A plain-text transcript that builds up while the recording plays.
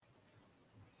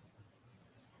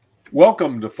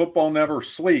Welcome to Football Never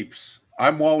Sleeps.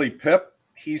 I'm Wally Pipp.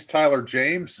 He's Tyler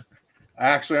James.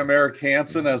 Actually, I'm Eric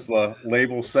Hansen. As the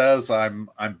label says, I'm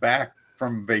back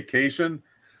from vacation.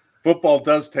 Football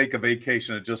does take a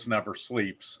vacation; it just never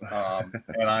sleeps.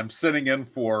 And I'm sitting in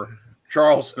for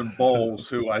Charleston Bowles,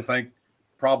 who I think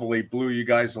probably blew you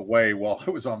guys away while I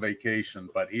was on vacation,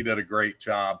 but he did a great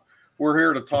job. We're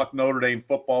here to talk Notre Dame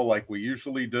football like we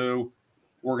usually do.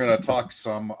 We're going to talk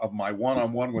some of my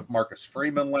one-on-one with Marcus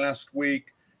Freeman last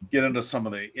week, get into some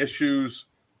of the issues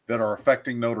that are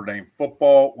affecting Notre Dame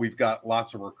football. We've got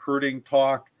lots of recruiting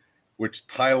talk, which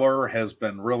Tyler has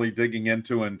been really digging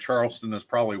into and Charleston is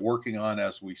probably working on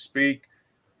as we speak.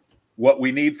 What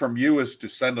we need from you is to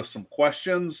send us some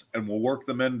questions, and we'll work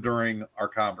them in during our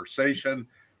conversation.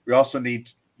 We also need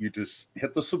you to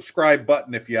hit the subscribe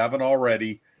button if you haven't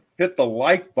already. Hit the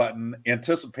like button,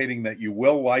 anticipating that you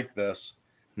will like this,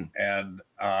 and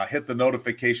hit the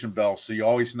notification bell so you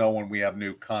always know when we have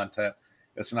new content.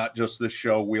 It's not just this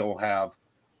show. We'll have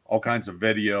all kinds of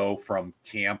video from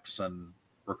camps and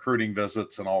recruiting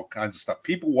visits and all kinds of stuff.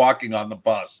 People walking on the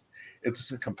bus.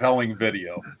 It's a compelling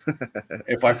video.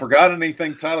 If I forgot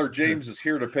anything, Tyler James is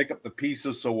here to pick up the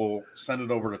pieces, so we'll send it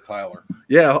over to Tyler.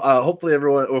 Yeah, hopefully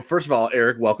everyone. Well, first of all,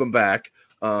 Eric, welcome back.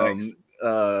 Thanks.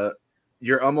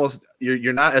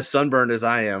 You're not as sunburned as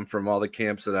I am from all the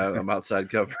camps that I'm outside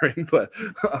covering, but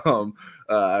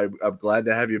I'm glad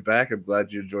to have you back. I'm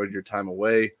glad you enjoyed your time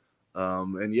away.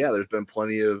 And yeah, there's been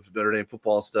plenty of Notre Dame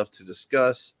football stuff to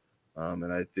discuss.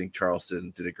 And I think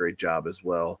Charleston did a great job as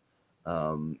well.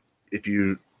 If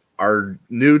you are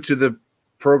new to the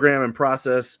program and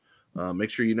process, make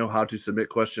sure you know how to submit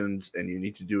questions, and you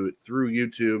need to do it through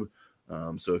YouTube.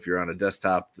 So if you're on a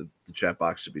desktop, the chat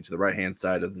box should be to the right-hand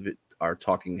side of our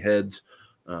talking heads.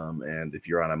 And if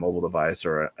you're on a mobile device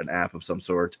or an app of some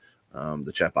sort,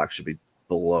 the chat box should be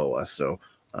below us. So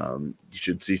you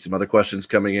should see some other questions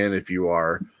coming in. If you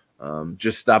are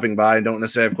just stopping by and don't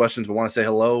necessarily have questions but want to say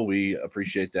hello, we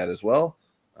appreciate that as well.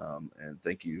 And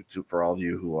thank you for all of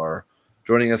you who are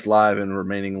joining us live and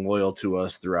remaining loyal to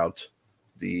us throughout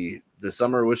the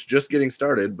summer, which just getting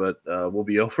started, but will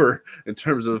be over in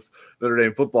terms of Notre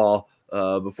Dame football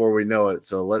before we know it.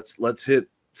 So let's hit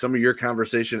some of your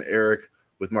conversation, Eric,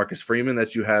 with Marcus Freeman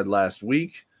that you had last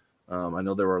week. I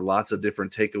know there were lots of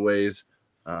different takeaways,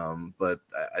 but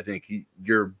I think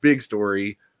your big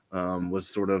story was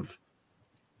sort of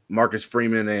Marcus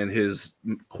Freeman and his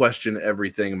question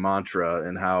everything mantra,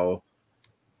 and how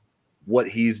what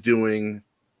he's doing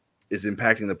is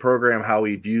impacting the program, how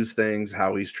he views things,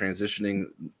 how he's transitioning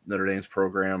Notre Dame's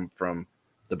program from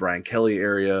the Brian Kelly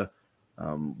area.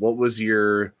 What was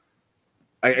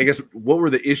what were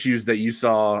the issues that you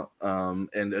saw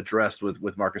and addressed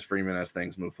with Marcus Freeman as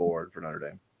things move forward for Notre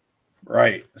Dame?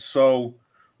 Right. So,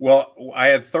 well, I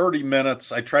had 30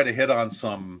 minutes. I tried to hit on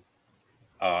some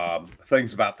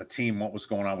things about the team, what was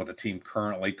going on with the team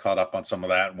currently, caught up on some of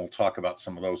that, and we'll talk about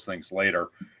some of those things later.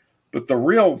 But the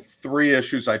real three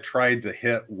issues I tried to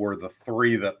hit were the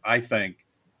three that I think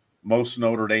most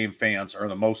Notre Dame fans are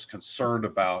the most concerned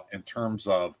about in terms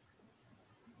of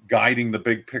guiding the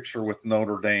big picture with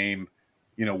Notre Dame,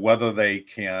 whether they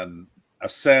can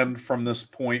ascend from this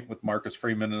point with Marcus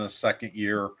Freeman in his second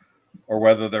year, or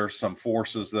whether there's some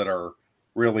forces that are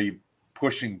really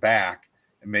pushing back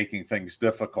and making things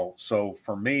difficult. So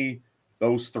for me,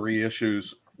 those three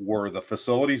issues were the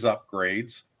facilities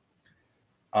upgrades,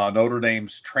 Notre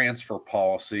Dame's transfer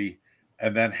policy,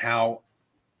 and then how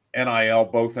NIL,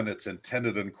 both in its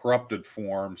intended and corrupted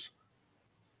forms,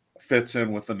 fits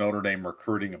in with the Notre Dame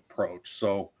recruiting approach.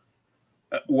 So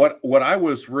what I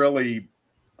was really,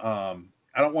 I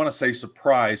don't want to say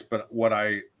surprised, but what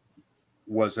I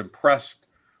was impressed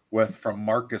with from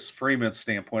Marcus Freeman's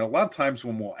standpoint, a lot of times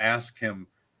when we'll ask him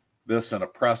this in a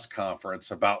press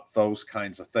conference about those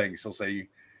kinds of things, he'll say,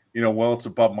 well, it's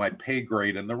above my pay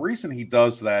grade. And the reason he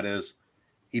does that is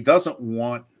he doesn't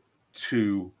want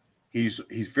to, he's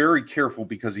very careful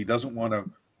because he doesn't want to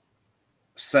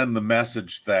send the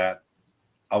message that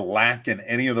a lack in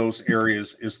any of those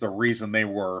areas is the reason they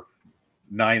were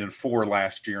 9-4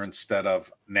 last year instead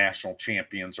of national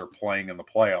champions or playing in the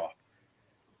playoff.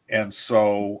 And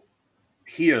so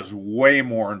he is way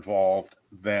more involved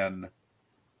than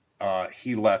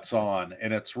he lets on.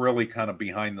 And it's really kind of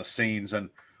behind the scenes. And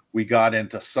we got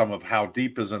into some of how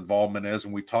deep his involvement is.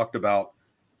 And we talked about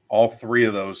all three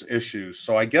of those issues.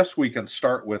 So I guess we can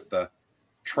start with the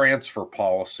transfer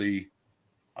policy.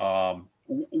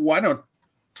 Why don't,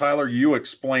 Tyler, you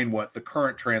explain what the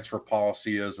current transfer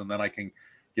policy is, and then I can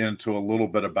get into a little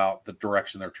bit about the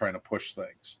direction they're trying to push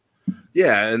things.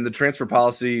 Yeah, and the transfer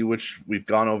policy, which we've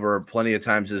gone over plenty of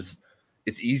times, is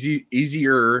it's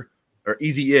easier or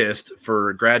easiest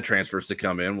for grad transfers to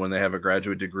come in when they have a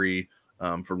graduate degree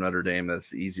from Notre Dame. That's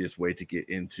the easiest way to get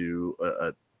into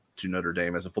to Notre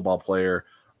Dame as a football player.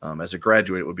 As a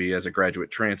graduate, it would be as a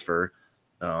graduate transfer.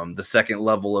 The second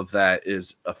level of that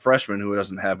is a freshman who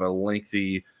doesn't have a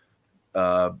lengthy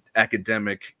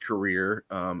academic career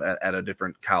at a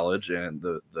different college, and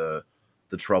the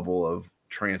trouble of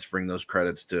transferring those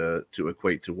credits to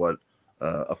equate to what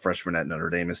a freshman at Notre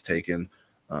Dame has taken.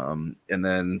 And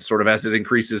then sort of as it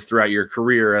increases throughout your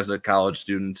career as a college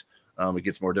student, it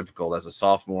gets more difficult. As a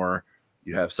sophomore,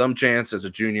 you have some chance. As a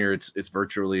junior, it's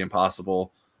virtually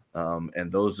impossible.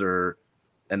 And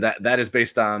that is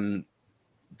based on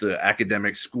the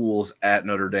academic schools at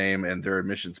Notre Dame and their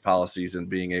admissions policies, and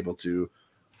being able to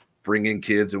bring in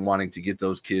kids and wanting to get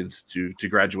those kids to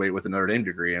graduate with a Notre Dame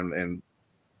degree and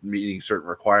meeting certain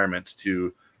requirements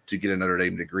to get a Notre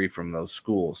Dame degree from those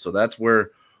schools. So that's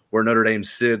where Notre Dame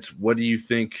sits. What do you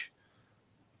think?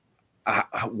 I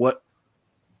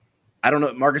don't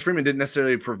know. Marcus Freeman didn't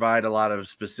necessarily provide a lot of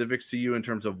specifics to you in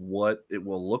terms of what it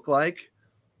will look like,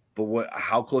 but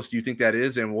how close do you think that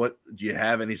is, and what do you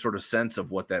have any sort of sense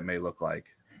of what that may look like?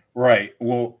 Right.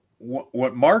 Well,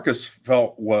 what Marcus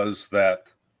felt was that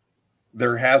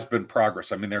there has been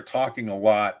progress. I mean, they're talking a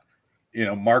lot.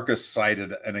 Marcus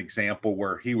cited an example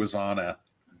where he was on a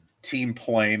team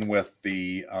plane with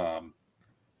the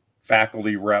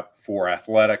faculty rep for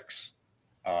athletics,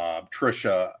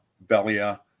 Tricia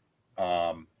Bellia.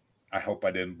 I hope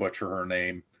I didn't butcher her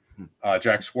name.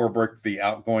 Jack Swarbrick, the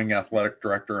outgoing athletic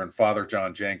director, and Father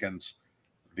John Jenkins,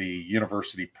 the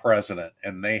university president.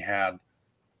 And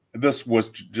this was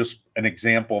just an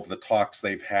example of the talks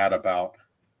they've had about,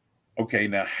 okay,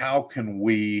 now how can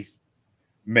we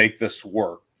make this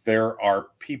work? There are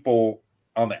people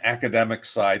on the academic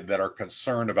side that are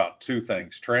concerned about two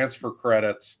things: transfer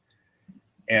credits,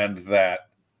 and that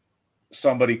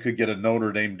somebody could get a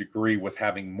Notre Dame degree with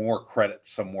having more credit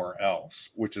somewhere else,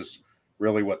 which is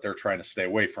really what they're trying to stay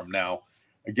away from. Now,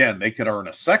 again, they could earn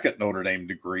a second Notre Dame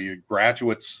degree.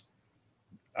 Graduate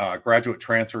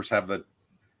transfers have the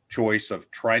choice of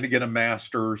trying to get a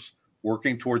master's,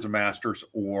 working towards a master's,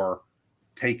 or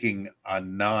taking a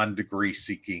non-degree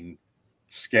seeking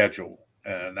schedule.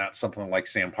 And that's something like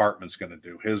Sam Hartman's going to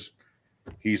do.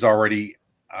 He's already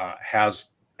has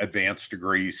advanced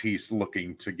degrees. He's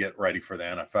looking to get ready for the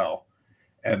NFL.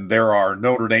 And there are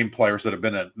Notre Dame players that have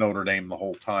been at Notre Dame the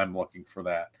whole time looking for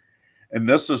that. And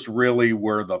this is really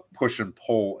where the push and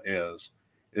pull is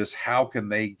how can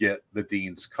they get the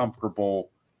deans comfortable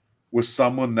with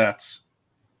someone that's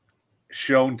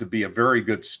shown to be a very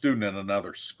good student in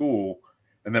another school,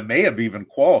 and that may have even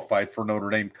qualified for Notre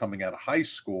Dame coming out of high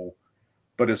school,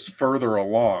 but is further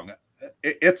along.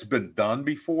 It's been done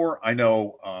before. I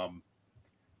know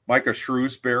Micah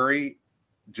Shrewsbury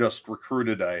just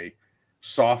recruited a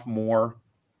sophomore,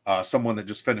 someone that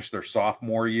just finished their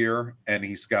sophomore year, and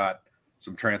he's got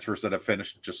some transfers that have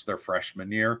finished just their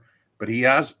freshman year, but he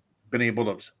has been able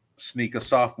to sneak a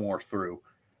sophomore through.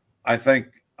 I think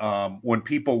when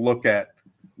people look at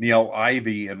Neil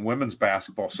Ivey and women's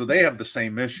basketball, so they have the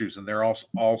same issues, and they're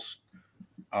all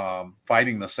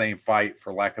fighting the same fight,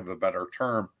 for lack of a better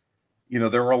term.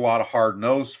 There were a lot of hard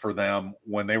no's for them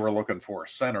when they were looking for a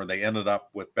center. They ended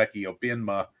up with Becky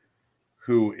Obinma,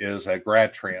 who is a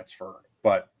grad transfer,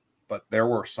 but there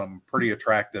were some pretty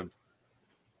attractive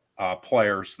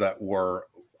players that were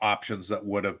options that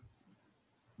would have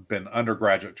been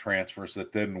undergraduate transfers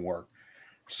that didn't work.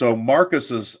 So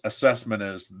Marcus's assessment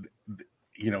is,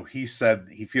 he said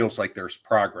he feels like there's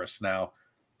progress. Now,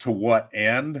 to what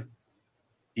end?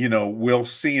 We'll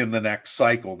see in the next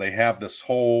cycle. They have this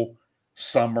whole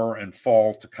summer and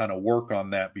fall to kind of work on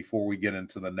that before we get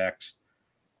into the next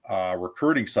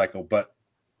recruiting cycle. But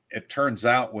it turns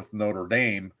out with Notre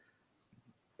Dame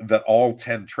that all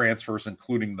 10 transfers,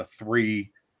 including the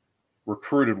 3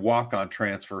 recruited walk-on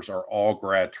transfers, are all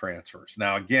grad transfers.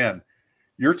 Now, again,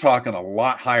 you're talking a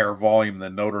lot higher volume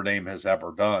than Notre Dame has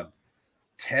ever done.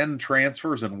 10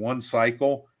 transfers in one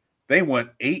cycle. They went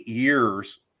 8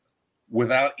 years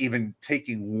without even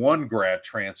taking one grad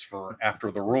transfer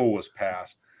after the rule was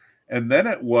passed. And then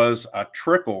it was a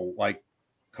trickle, like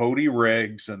Cody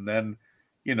Riggs, and then,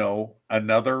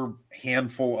 another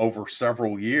handful over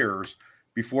several years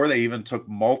before they even took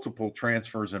multiple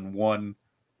transfers in one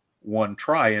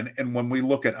try. And when we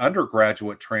look at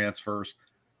undergraduate transfers,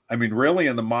 I mean, really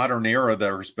in the modern era,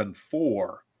 there's been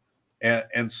 4.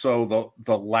 And so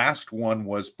the last one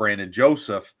was Brandon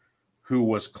Joseph, who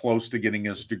was close to getting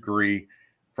his degree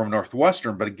from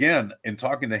Northwestern. But again, in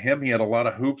talking to him, he had a lot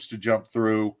of hoops to jump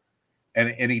through.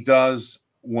 And he does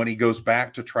when he goes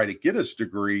back to try to get his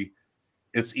degree,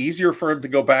 it's easier for him to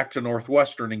go back to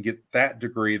Northwestern and get that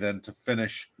degree than to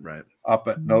finish up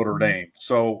at Notre Dame.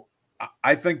 So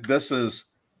I think this is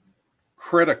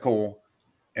critical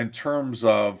in terms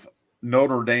of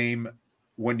Notre Dame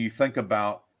when you think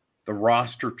about the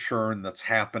roster churn that's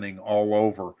happening all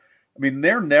over. I mean,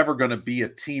 they're never going to be a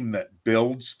team that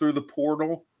builds through the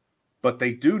portal, but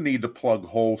they do need to plug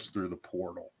holes through the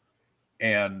portal.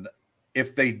 And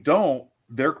if they don't,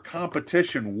 their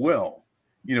competition will.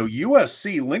 You know,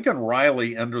 USC, Lincoln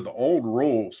Riley, under the old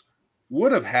rules,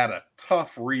 would have had a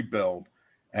tough rebuild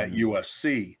at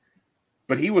USC,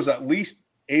 but he was at least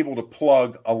able to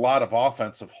plug a lot of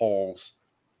offensive holes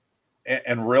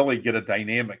and really get a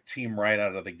dynamic team right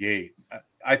out of the gate.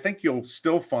 I think you'll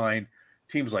still find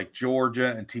teams like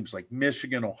Georgia and teams like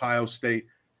Michigan, Ohio State,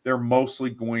 they're mostly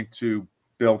going to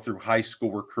build through high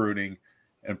school recruiting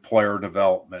and player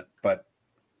development. But,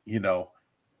 you know,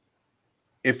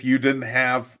 if you didn't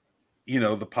have, you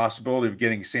know, the possibility of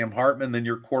getting Sam Hartman, then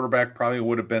your quarterback probably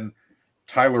would have been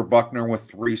Tyler Buckner with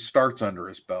 3 starts under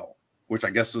his belt, which I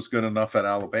guess is good enough at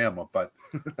Alabama, but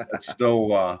it's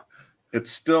still,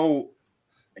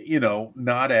 you know,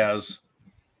 not as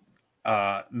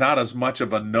much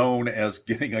of a known as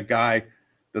getting a guy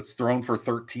that's thrown for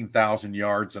 13,000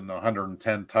 yards and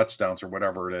 110 touchdowns or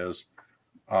whatever it is,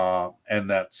 and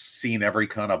that's seen every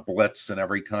kind of blitz and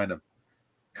every kind of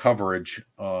coverage.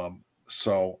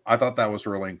 So I thought that was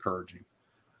really encouraging.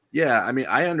 Yeah, I mean,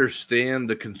 I understand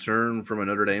the concern from a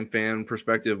Notre Dame fan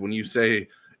perspective when you say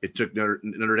it took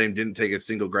Notre Dame didn't take a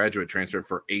single graduate transfer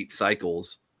for 8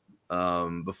 cycles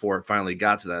before it finally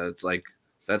got to that. It's like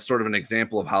that's sort of an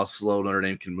example of how slow Notre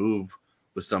Dame can move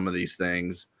with some of these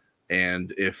things.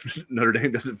 And if Notre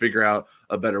Dame doesn't figure out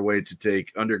a better way to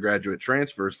take undergraduate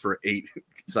transfers for 8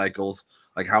 cycles,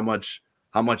 like how much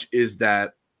is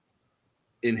that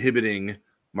inhibiting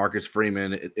Marcus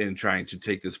Freeman in trying to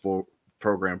take this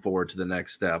program forward to the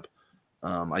next step?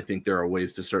 I think there are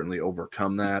ways to certainly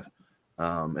overcome that.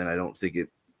 And I don't think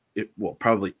it will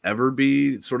probably ever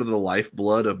be sort of the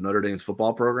lifeblood of Notre Dame's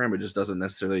football program. It just doesn't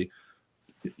necessarily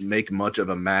make much of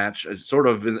a match. It's sort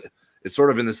of in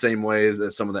the same way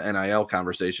that some of the NIL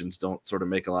conversations don't sort of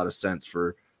make a lot of sense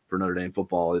for Notre Dame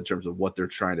football in terms of what they're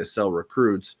trying to sell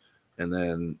recruits. And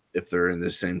then if they're in the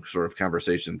same sort of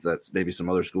conversations that maybe some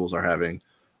other schools are having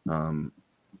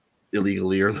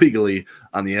illegally or legally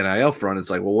on the NIL front, it's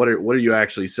like, well, what are you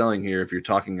actually selling here if you're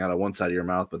talking out of one side of your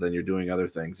mouth, but then you're doing other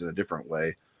things in a different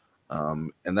way?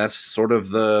 And that's sort of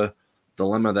the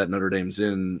dilemma that Notre Dame's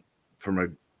in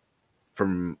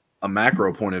from a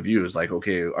macro point of view. Is like,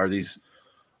 okay, are these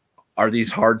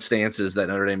hard stances that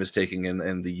Notre Dame is taking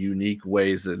and the unique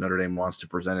ways that Notre Dame wants to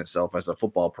present itself as a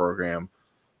football program,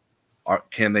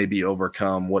 can they be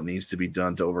overcome? What needs to be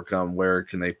done to overcome? Where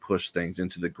can they push things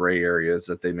into the gray areas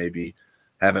that they maybe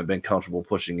haven't been comfortable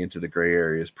pushing into the gray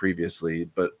areas previously,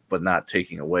 but not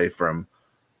taking away from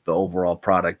the overall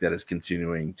product that is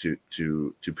continuing to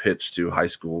pitch to high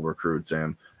school recruits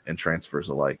and transfers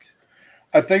alike?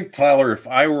 I think, Tyler, if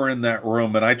I were in that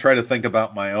room, and I try to think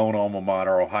about my own alma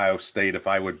mater, Ohio State, if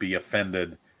I would be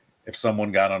offended if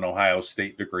someone got an Ohio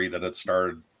State degree that had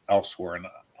started elsewhere. And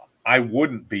I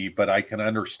wouldn't be, but I can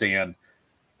understand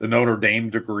the Notre Dame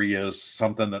degree is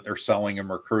something that they're selling and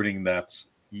recruiting that's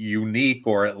unique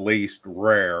or at least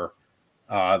rare,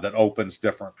 that opens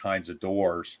different kinds of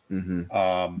doors.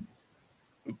 Mm-hmm.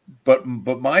 But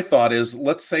my thought is,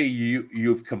 let's say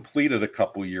you've completed a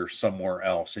couple years somewhere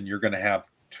else and you're going to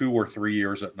have 2 or 3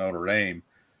 years at Notre Dame.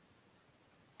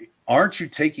 Aren't you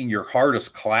taking your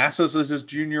hardest classes as a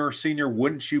junior or senior?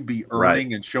 Wouldn't you be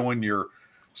earning and showing your?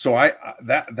 So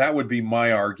that would be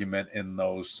my argument in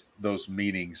those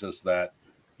meetings, is that,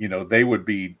 you know, they would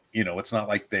be, you know, it's not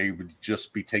like they would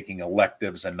just be taking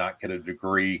electives and not get a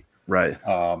degree. Right.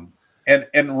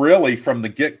 And really from the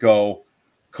get-go,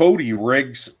 Cody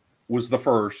Riggs was the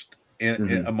first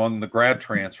in among the grad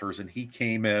transfers, and he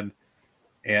came in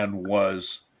and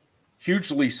was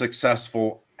hugely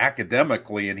successful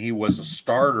academically, and he was a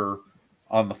starter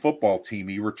on the football team.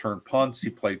 He returned punts, he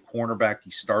played cornerback,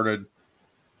 he started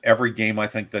every game, I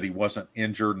think, that he wasn't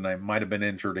injured, and I might have been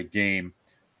injured a game.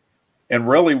 And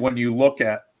really, when you look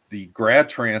at the grad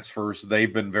transfers,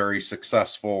 they've been very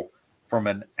successful from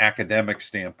an academic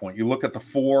standpoint. You look at the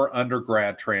 4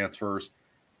 undergrad transfers.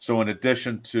 So in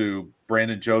addition to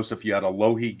Brandon Joseph, you had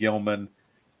Alohi Gilman,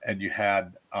 and you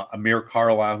had Amir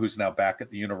Carlisle, who's now back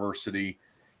at the university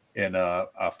in a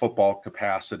football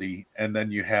capacity. And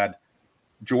then you had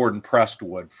Jordan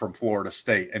Prestwood from Florida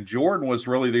State. And Jordan was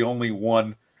really the only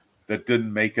one that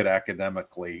didn't make it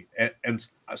academically. And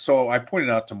so I pointed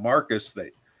out to Marcus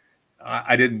that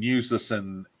I didn't use this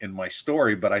in my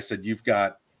story, but I said, you've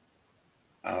got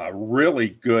really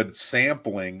good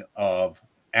sampling of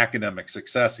academic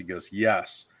success. He goes,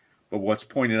 yes. But what's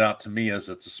pointed out to me is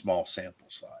it's a small sample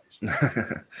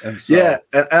size. And so, yeah.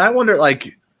 And I wonder,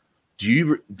 like,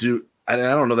 I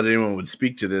don't know that anyone would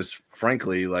speak to this,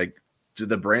 frankly, like, did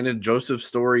the Brandon Joseph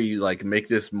story like make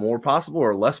this more possible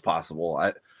or less possible?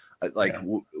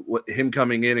 Him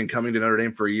coming in and coming to Notre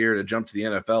Dame for a year to jump to the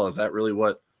NFL, is that really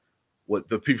what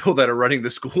the people that are running the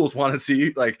schools want to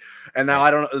see? Like, and now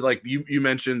I don't know, like you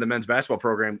mentioned the men's basketball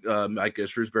program, Mike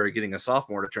Shrewsbury getting a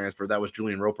sophomore to transfer. That was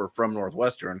Julian Roper from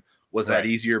Northwestern. Was that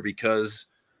easier because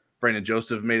Brandon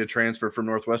Joseph made a transfer from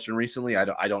Northwestern recently? I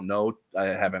don't know. I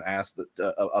haven't asked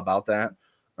about that.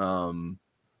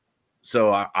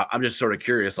 So I'm just sort of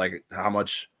curious, like how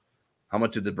much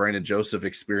did the Brandon Joseph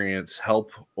experience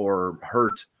help or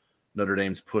hurt Notre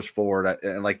Dame's push forward?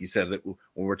 And like you said, that when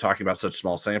we're talking about such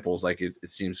small samples, like it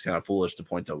seems kind of foolish to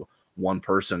point to one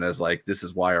person as like, this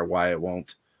is why or why it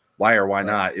won't, why or why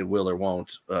not it will or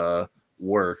won't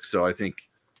work. So I think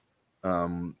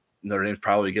Notre Dame's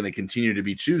probably going to continue to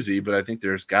be choosy, but I think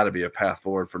there's got to be a path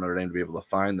forward for Notre Dame to be able to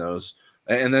find those.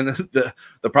 And then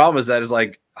the problem is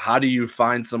like, how do you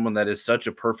find someone that is such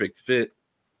a perfect fit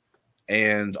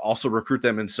and also recruit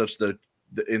them in such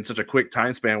a quick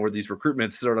time span where these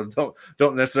recruitments sort of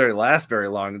don't necessarily last very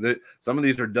long? Some of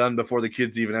these are done before the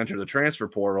kids even enter the transfer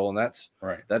portal, and that's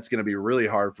going to be really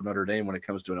hard for Notre Dame when it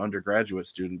comes to an undergraduate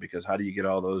student, because how do you get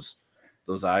all those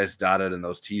I's dotted and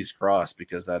those T's crossed?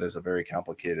 Because that is a very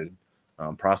complicated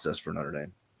process for Notre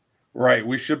Dame. Right.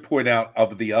 We should point out,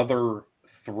 of the other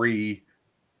 3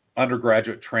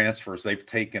 undergraduate transfers they've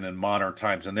taken in modern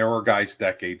times, and there were guys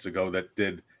decades ago that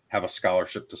did have a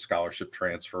scholarship to scholarship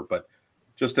transfer, but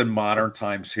just in modern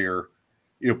times here,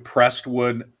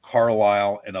 Prestwood,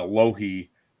 Carlisle, and Alohi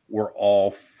were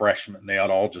all freshmen. They had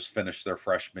all just finished their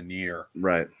freshman year.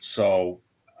 Right. So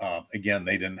again,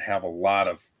 they didn't have a lot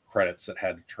of credits that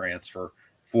had to transfer.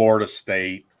 Florida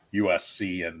State,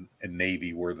 USC, and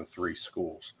Navy were the 3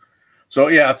 schools. So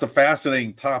yeah, it's a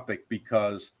fascinating topic,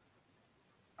 because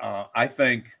I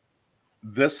think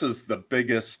this is the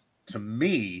biggest, to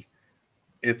me,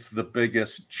 it's the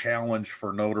biggest challenge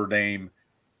for Notre Dame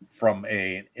from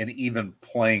an even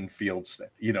playing field.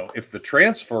 If the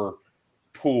transfer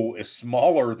pool is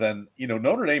smaller than,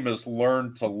 Notre Dame has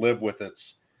learned to live with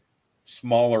its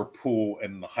smaller pool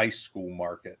in the high school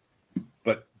market,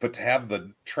 but to have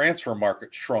the transfer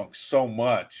market shrunk so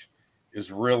much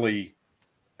is really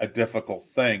a difficult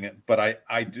thing. But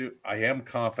I am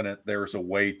confident there's a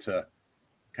way to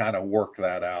kind of work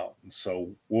that out. And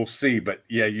so we'll see. But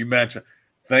yeah, you mentioned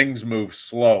things move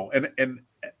slow. And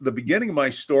the beginning of my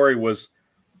story was,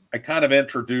 I kind of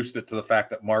introduced it to the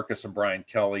fact that Marcus and Brian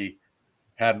Kelly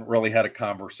hadn't really had a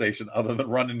conversation other than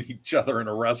running each other in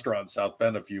a restaurant in South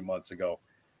Bend a few months ago.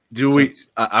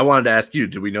 I wanted to ask you,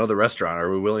 do we know the restaurant?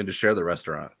 Are we willing to share the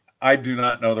restaurant? I do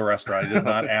not know the restaurant. I did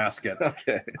not ask it.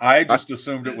 Okay. I just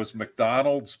assumed it was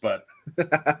McDonald's, but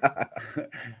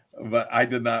I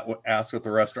did not ask at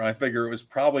the restaurant. I figure it was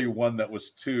probably one that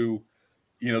was too,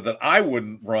 that I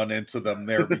wouldn't run into them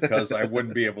there, because I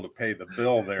wouldn't be able to pay the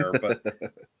bill there. But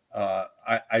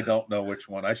I don't know which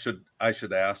one. I should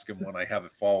ask him when I have a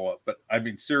follow-up. But I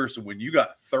mean, seriously, when you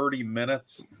got 30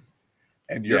 minutes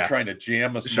and you're trying to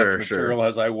jam as much material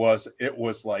as I was, it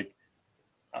was like,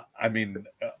 I mean,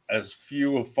 as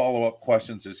few of follow-up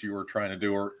questions as you were trying to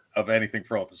do, or of anything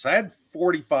for office. I had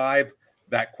 45,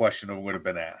 that question would have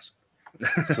been asked.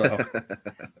 So,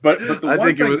 but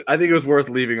I think it was worth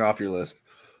leaving off your list.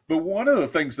 But one of the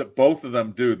things that both of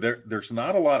them do, there's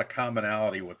not a lot of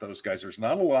commonality with those guys. There's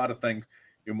not a lot of things.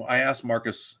 I asked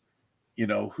Marcus,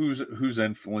 who's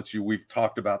influenced you? We've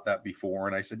talked about that before,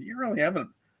 and I said, you really haven't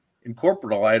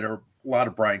incorporated a lot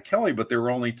of Brian Kelly, but they were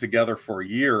only together for a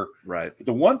year. Right.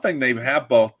 The one thing they have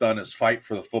both done is fight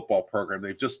for the football program.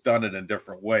 They've just done it in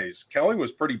different ways. Kelly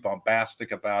was pretty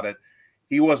bombastic about it.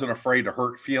 He wasn't afraid to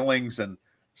hurt feelings and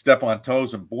step on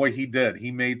toes, and boy, he did.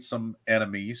 He made some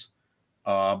enemies,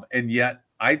 and yet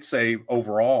I'd say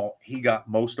overall he got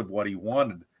most of what he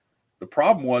wanted. The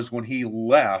problem was when he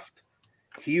left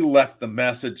the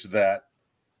message that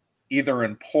either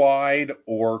implied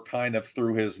or kind of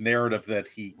through his narrative that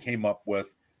he came up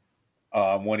with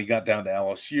when he got down to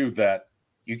LSU, that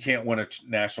you can't win a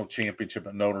national championship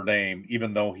at Notre Dame,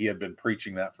 even though he had been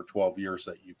preaching that for 12 years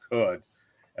that you could,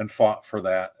 and fought for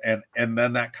that. And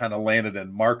then that kind of landed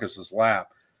in Marcus's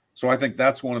lap. So I think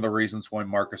that's one of the reasons why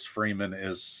Marcus Freeman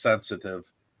is sensitive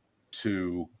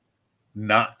to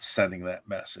not sending that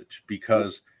message,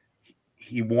 because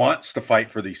he wants to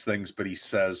fight for these things, but he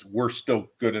says we're still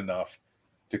good enough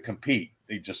to compete.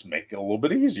 They just make it a little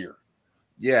bit easier.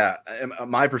 Yeah,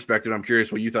 my perspective, I'm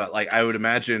curious what you thought. Like, I would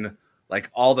imagine like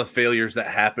all the failures that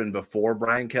happened before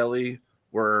Brian Kelly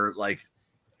were like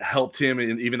helped him,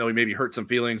 and even though he maybe hurt some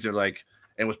feelings or like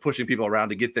and was pushing people around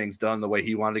to get things done the way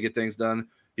he wanted to get things done.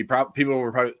 People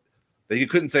were probably they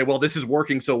couldn't say, well, this is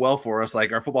working so well for us.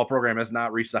 Like our football program has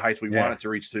not reached the heights we want it to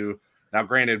reach to. Now,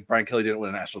 granted, Brian Kelly didn't win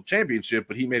a national championship,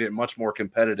 but he made it much more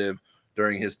competitive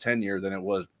during his tenure than it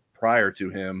was prior to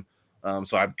him.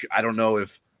 So I don't know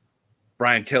if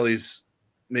Brian Kelly's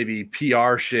maybe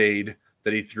PR shade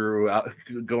that he threw out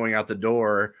going out the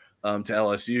door to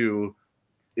LSU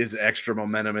is extra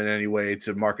momentum in any way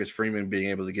to Marcus Freeman being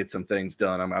able to get some things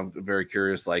done. I'm very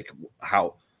curious, like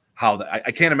how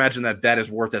I can't imagine that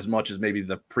is worth as much as maybe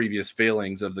the previous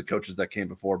failings of the coaches that came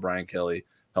before Brian Kelly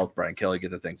helped Brian Kelly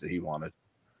get the things that he wanted.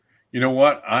 You know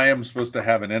what? I am supposed to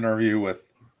have an interview with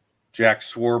Jack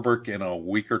Swarbrick in a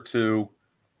week or two.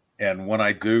 And when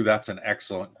I do, that's an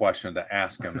excellent question to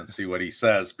ask him and see what he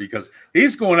says, because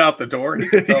he's going out the door. He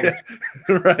can tell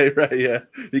right. Yeah.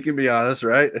 He can be honest,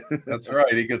 right? That's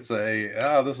right. He could say,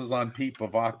 oh, this is on Pete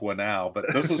Bavacqua now,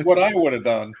 but this is what I would have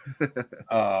done.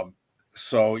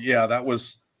 So yeah,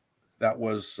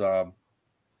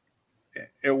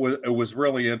 it was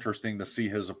really interesting to see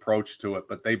his approach to it.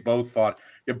 But they both thought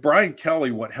Brian Kelly,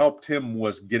 what helped him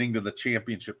was getting to the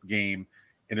championship game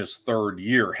in his third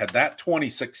year. Had that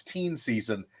 2016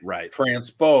 season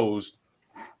transposed,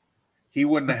 he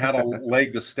wouldn't have had a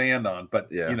leg to stand on. But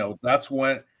that's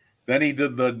when then he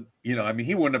did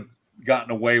he wouldn't have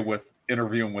gotten away with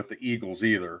interviewing with the Eagles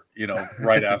either,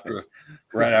 right after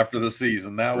the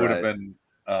season. That would have been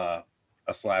a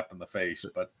slap in the face,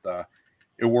 but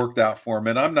it worked out for him.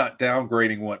 And I'm not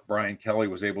downgrading what Brian Kelly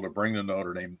was able to bring to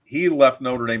Notre Dame. He left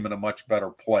Notre Dame in a much better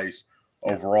place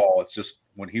overall. It's just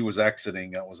when he was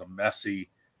exiting, that was a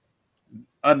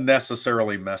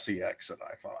unnecessarily messy exit,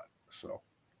 I thought.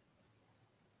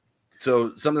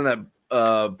 So something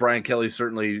that Brian Kelly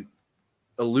certainly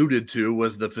alluded to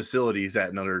was the facilities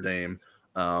at Notre Dame,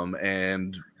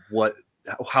 and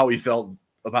how he felt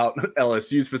about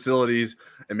LSU's facilities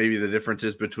and maybe the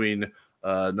differences between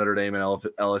Notre Dame and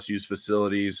LSU's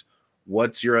facilities.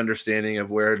 What's your understanding of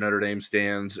where Notre Dame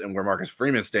stands and where Marcus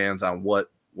Freeman stands on what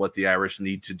the Irish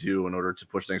need to do in order to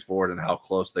push things forward and how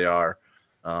close they are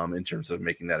in terms of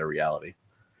making that a reality?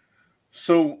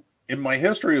 So in my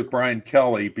history with Brian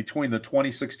Kelly, between the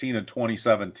 2016 and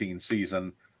 2017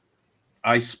 season,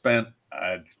 I spent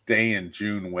a day in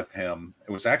June with him.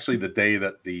 It was actually the day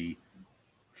that the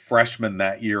freshmen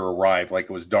that year arrived. Like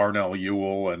it was Darnell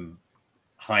Ewell and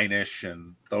Heinisch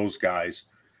and those guys.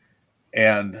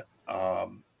 And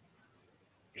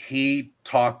he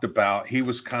talked about, he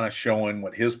was kind of showing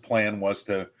what his plan was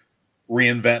to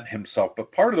reinvent himself.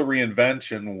 But part of the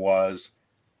reinvention was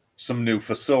some new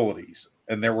facilities.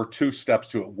 And there were two steps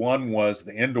to it. One was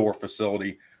the indoor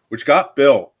facility, which got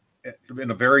built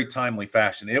in a very timely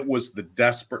fashion. It was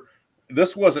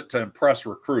this wasn't to impress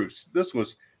recruits. This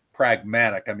was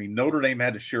pragmatic. I mean, Notre Dame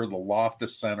had to share the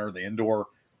Loftus Center, the indoor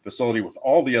facility, with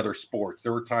all the other sports.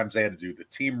 There were times they had to do the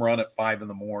team run at 5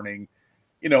 a.m,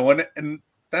 and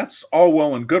that's all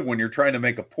well and good when you're trying to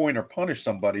make a point or punish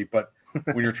somebody. But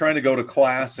when you're trying to go to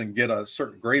class and get a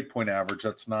certain grade point average,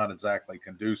 that's not exactly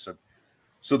conducive.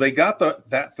 So they got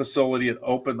that facility. It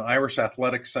opened. The Irish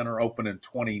Athletics Center opened in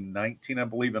 2019, I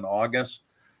believe, in August.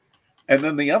 And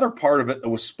then the other part of it that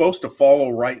was supposed to follow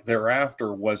right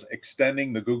thereafter was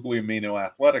extending the Guglielmino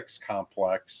Athletics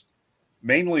Complex,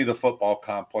 mainly the football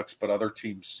complex, but other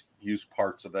teams use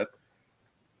parts of it,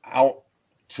 out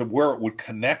to where it would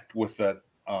connect with that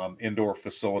indoor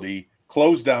facility,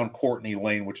 close down Courtney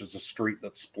Lane, which is a street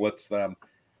that splits them.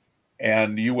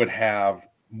 And you would have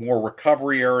more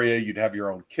recovery area. You'd have your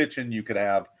own kitchen. You could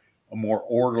have a more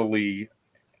orderly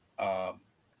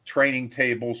training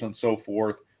tables and so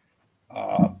forth.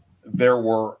 There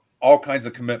were all kinds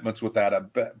of commitments with that, a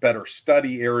better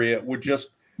study area. It would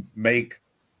just make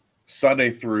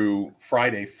Sunday through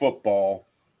Friday football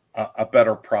a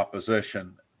better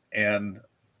proposition. And,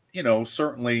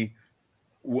 certainly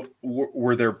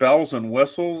were there bells and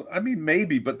whistles? I mean,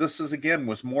 maybe, but this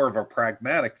was more of a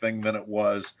pragmatic thing than it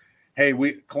was, hey,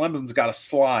 Clemson's got a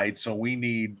slide, so we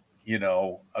need,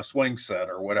 a swing set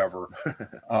or whatever.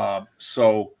 And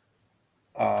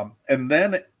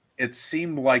then it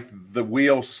seemed like the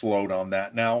wheels slowed on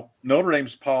that. Now, Notre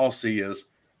Dame's policy is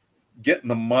getting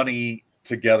the money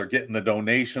together, getting the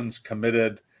donations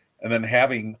committed, and then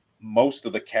having most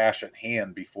of the cash at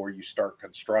hand before you start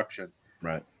construction.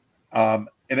 Right. And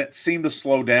it seemed to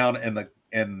slow down, and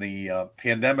the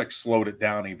pandemic slowed it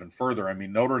down even further. I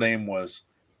mean, Notre Dame was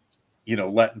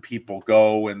letting people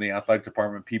go in the athletic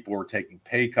department. People were taking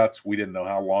pay cuts. We didn't know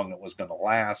how long it was going to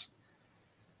last.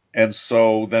 And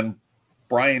so then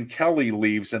Brian Kelly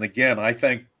leaves. And again, I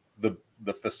think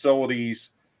the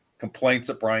facilities complaints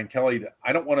at Brian Kelly,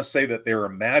 I don't want to say that they're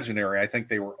imaginary. I think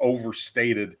they were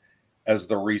overstated as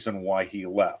the reason why he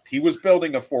left. He was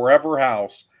building a forever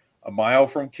house a mile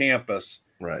from campus.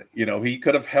 Right. He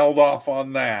could have held off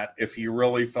on that if he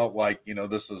really felt like,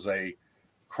 this is a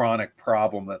chronic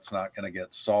problem that's not going to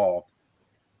get solved.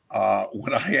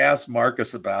 When I asked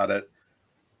Marcus about it,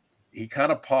 he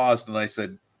kind of paused and I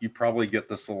said, "You probably get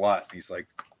this a lot." And he's like,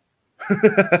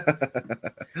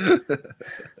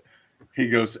 he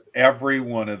goes, "Every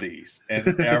one of these and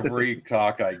every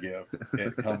talk I give,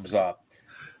 it comes up."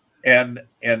 And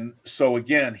so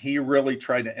again, he really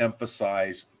tried to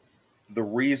emphasize the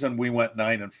reason we went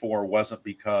 9-4 wasn't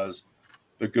because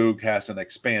the Goog hasn't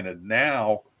expanded.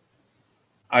 Now,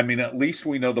 I mean, at least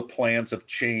we know the plans have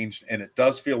changed, and it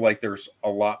does feel like there's a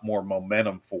lot more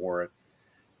momentum for it.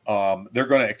 They're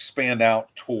going to expand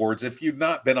out towards, if you've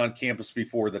not been on campus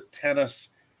before, the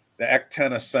EC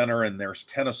Tennis Center, and there's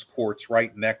tennis courts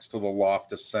right next to the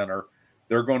Loftus Center.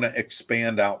 They're going to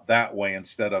expand out that way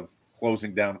instead of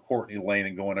closing down Courtney Lane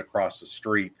and going across the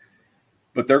street.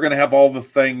 But they're going to have all the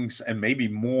things and maybe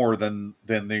more than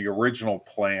the original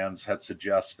plans had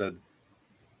suggested.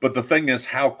 But the thing is,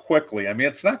 how quickly? I mean,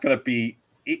 it's not going to be,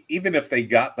 even if they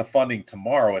got the funding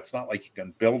tomorrow, it's not like you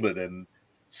can build it in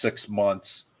 6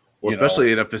 months. Well,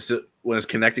 especially when it's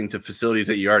connecting to facilities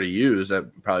that you already use,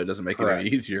 that probably doesn't make Correct. it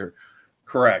any easier.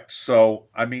 Correct. So,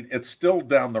 I mean, it's still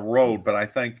down the road, but I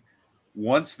think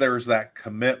once there's that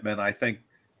commitment, I think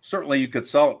certainly you could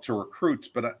sell it to recruits.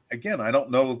 But again, I don't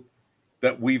know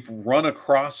that we've run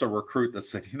across a recruit that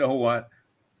said, "You know what?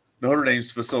 Notre Dame's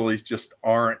facilities just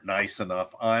aren't nice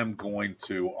enough. I'm going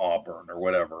to Auburn," or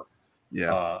whatever.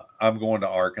 Yeah. I'm going to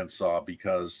Arkansas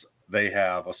because they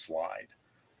have a slide.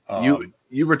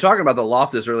 You were talking about the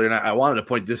Loftus earlier, and I wanted to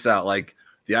point this out. Like,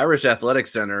 the Irish Athletic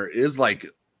Center is like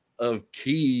a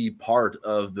key part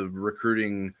of the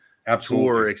recruiting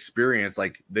tour experience.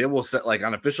 Like, they will set, like,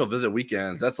 on official visit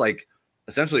weekends, that's like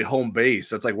essentially home base.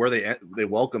 That's like where they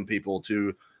welcome people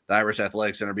to the Irish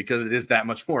Athletic Center, because it is that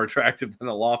much more attractive than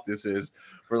the Loftus is.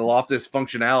 For the Loftus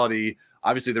functionality,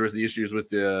 obviously there was the issues with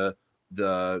the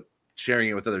sharing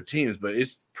it with other teams, but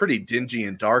it's pretty dingy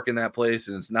and dark in that place,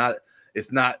 and it's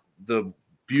not the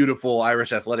beautiful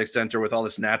Irish Athletic Center with all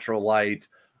this natural light.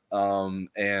 I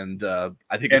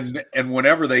think and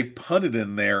whenever they put it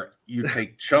in there, you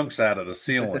take chunks out of the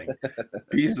ceiling.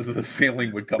 Pieces of the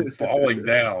ceiling would come falling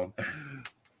down.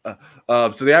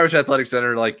 So the Irish Athletic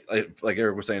Center, like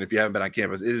Eric was saying, if you haven't been on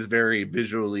campus, it is very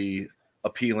visually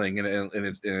appealing, and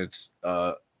it's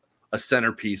a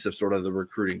centerpiece of sort of the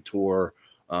recruiting tour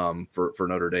for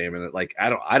Notre Dame. And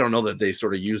I don't know that they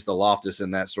sort of use the Loftus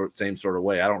in that same sort of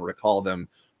way. I don't recall them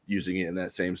using it in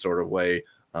that same sort of way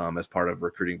as part of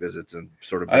recruiting visits and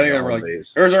sort of. I think they're like,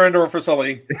 "Here's our indoor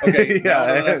facility. Okay, yeah.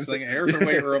 Now the next thing. Here's our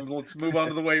weight room. Let's move on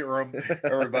to the weight room,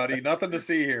 everybody. Nothing to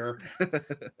see here."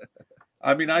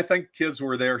 I mean, I think kids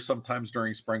were there sometimes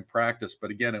during spring practice,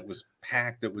 but again, it was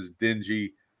packed. It was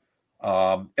dingy.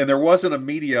 And there wasn't a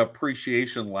media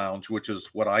appreciation lounge, which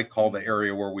is what I call the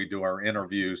area where we do our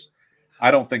interviews. I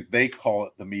don't think they call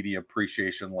it the media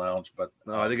appreciation lounge, but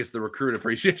no, I think it's the recruit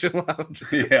appreciation lounge.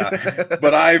 Yeah,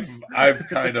 but I've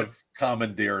kind of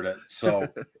commandeered it. So,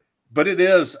 but it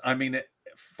is. I mean,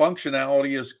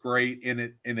 functionality is great, and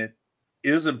it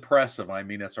is impressive. I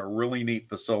mean, it's a really neat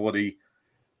facility,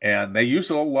 and they use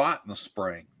it a lot in the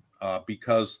spring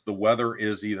because the weather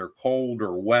is either cold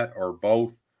or wet or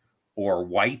both or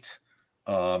white,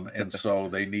 and so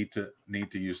they need to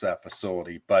use that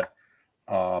facility. But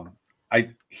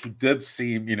he did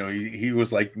seem, he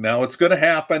was like, "No, it's going to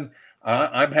happen.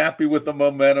 I'm happy with the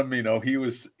momentum."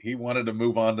 He wanted to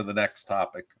move on to the next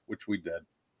topic, which we did.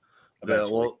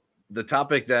 Well, the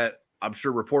topic that I'm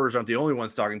sure reporters aren't the only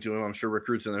ones talking to him. I'm sure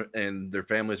recruits and their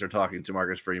families are talking to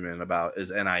Marcus Freeman about is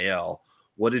NIL.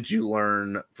 What did you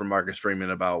learn from Marcus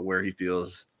Freeman about where he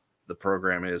feels the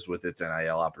program is with its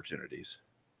NIL opportunities?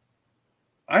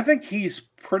 I think he's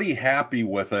pretty happy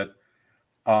with it.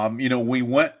 We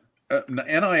went,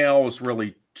 NIL is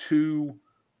really 2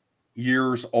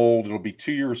 years old. It'll be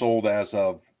 2 years old as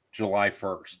of July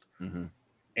 1st.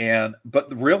 Mm-hmm.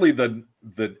 But really the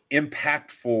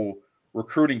impactful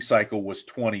recruiting cycle was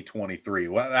 2023.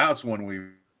 Well, that's when we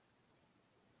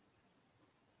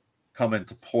come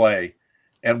into play,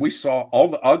 and we saw all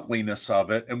the ugliness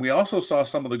of it, and we also saw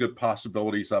some of the good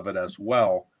possibilities of it as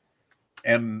well.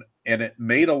 And it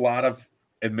made a lot of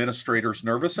administrators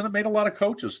nervous, and it made a lot of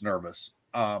coaches nervous.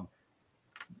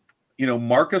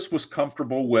 Marcus was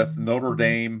comfortable with Notre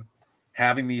Dame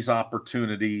having these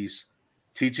opportunities,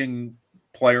 teaching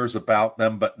players about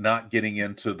them, but not getting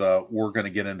into we're going to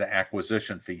get into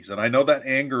acquisition fees. And I know that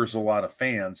angers a lot of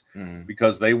fans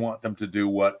because they want them to do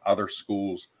what other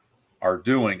schools are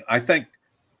doing. I think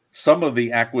some of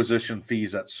the acquisition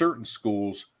fees at certain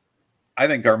schools, I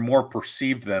think, are more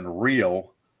perceived than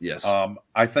real. Yes.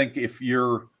 I think if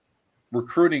you're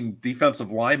recruiting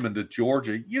defensive linemen to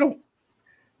Georgia, do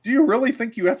you really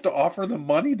think you have to offer them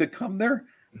money to come there?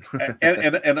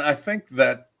 and I think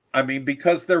that,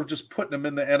 because they're just putting them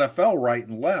in the NFL right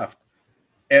and left.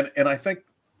 And I think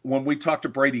when we talked to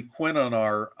Brady Quinn on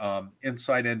our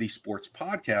Inside ND Sports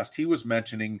podcast, he was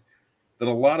mentioning that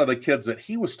a lot of the kids that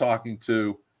he was talking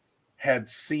to had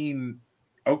seen,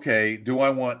 okay, do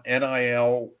I want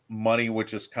NIL money,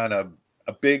 which is kind of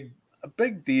a big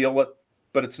deal,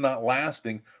 but it's not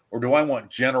lasting, or do I want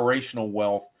generational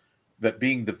wealth that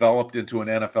being developed into an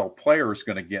NFL player is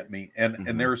going to get me?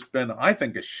 And there's been, I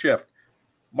think, a shift.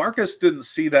 Marcus didn't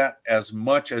see that as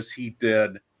much as he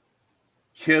did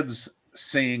kids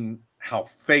seeing how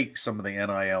fake some of the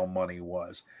NIL money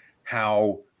was,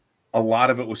 how a lot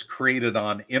of it was created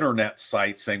on internet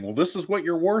sites saying, well, this is what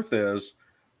your worth is,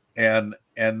 and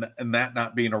that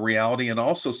not being a reality. And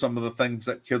also some of the things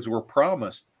that kids were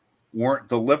promised weren't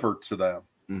delivered to them.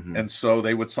 And so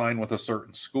they would sign with a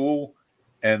certain school,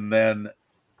 and then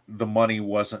the money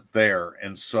wasn't there.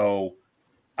 And so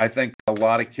I think a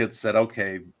lot of kids said,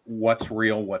 okay, what's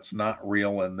real, what's not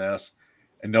real in this?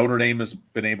 And Notre Dame has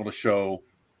been able to show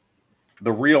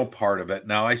the real part of it.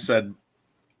 Now, I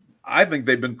think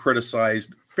they've been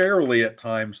criticized fairly at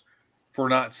times for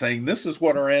not saying this is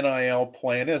what our NIL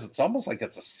plan is. It's almost like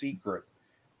it's a secret.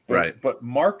 Right. But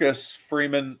Marcus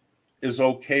Freeman is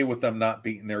okay with them not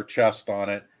beating their chest on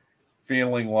it,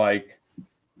 feeling like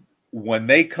when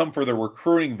they come for the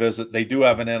recruiting visit, they do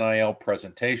have an NIL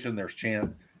presentation. There's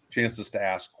chances to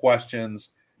ask questions,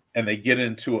 and they get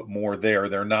into it more there.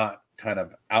 They're not kind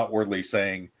of outwardly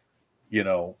saying,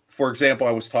 for example,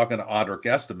 I was talking to Audric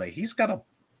Estime. He's got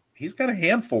a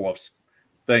handful of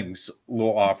things,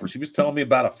 little offers. He was telling me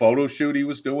about a photo shoot he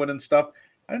was doing and stuff.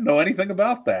 I didn't know anything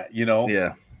about that,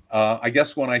 Yeah. I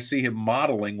guess when I see him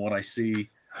modeling, when I see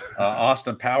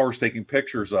Austin Powers taking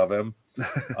pictures of him,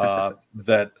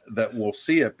 that we'll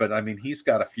see it. But he's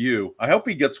got a few. I hope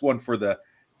he gets one for the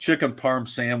chicken parm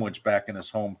sandwich back in his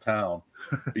hometown,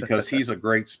 because he's a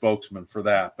great spokesman for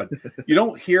that. But you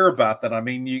don't hear about that.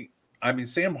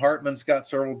 Sam Hartman's got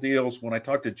several deals. When I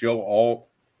talked to Joe Alt,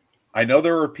 I know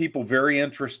there are people very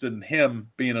interested in him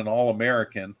being an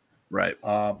All-American. Right.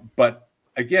 But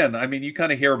again, you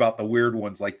kind of hear about the weird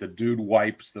ones, like the dude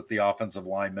wipes that the offensive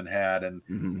lineman had,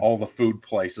 and all the food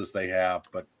places they have,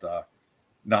 but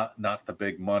not the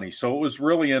big money. So it was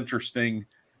really interesting.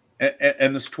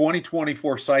 And this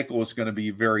 2024 cycle is going to be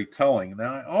very telling.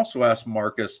 Now, I also asked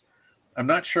Marcus, I'm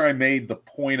not sure I made the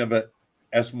point of it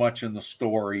as much in the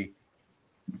story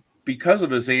because of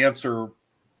his answer.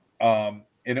 And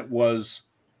it was,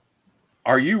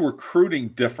 are you recruiting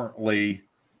differently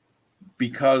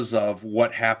because of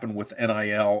what happened with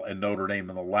NIL and Notre Dame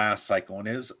in the last cycle? And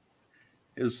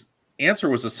his answer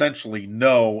was essentially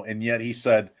no. And yet he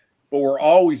said, but we're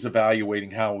always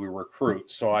evaluating how we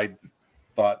recruit. So I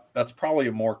thought that's probably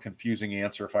a more confusing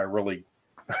answer if I really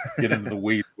get into the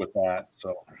weeds with that.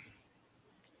 So,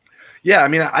 yeah,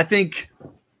 I think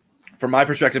from my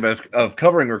perspective of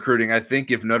covering recruiting, I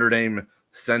think if Notre Dame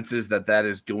senses that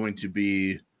is going to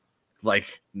be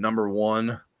like number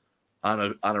one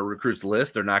on a recruit's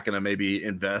list, they're not going to maybe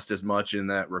invest as much in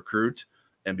that recruit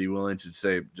and be willing to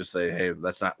say, hey,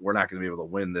 we're not going to be able to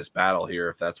win this battle here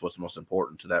if that's what's most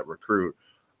important to that recruit.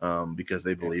 Because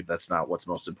they believe that's not what's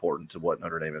most important to what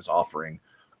Notre Dame is offering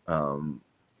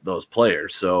those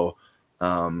players. So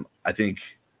I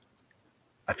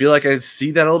feel like I see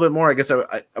that a little bit more. I guess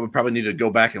I would probably need to go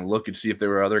back and look and see if there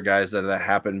were other guys that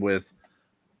happened with.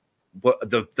 But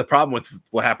the problem with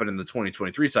what happened in the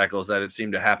 2023 cycle is that it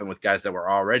seemed to happen with guys that were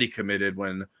already committed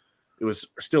when it was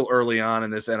still early on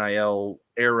in this NIL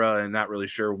era and not really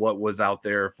sure what was out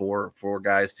there for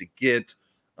guys to get.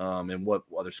 And what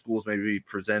other schools may be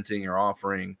presenting or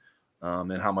offering,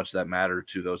 and how much that mattered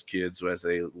to those kids as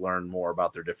they learn more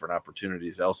about their different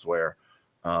opportunities elsewhere.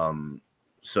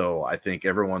 So I think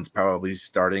everyone's probably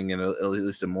starting in at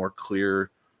least a more clear,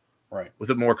 right,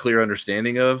 with a more clear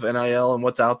understanding of NIL and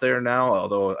what's out there now.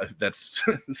 Although that's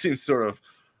seems sort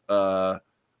of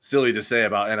silly to say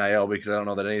about NIL because I don't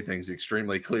know that anything's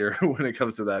extremely clear when it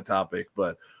comes to that topic.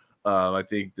 But I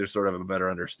think there's sort of a better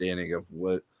understanding of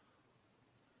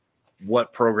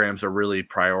what programs are really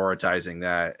prioritizing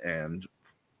that and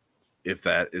if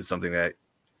that is something that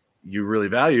you really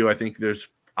value, I think there's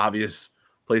obvious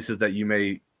places that you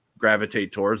may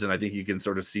gravitate towards. And I think you can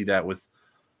sort of see that with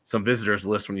some visitors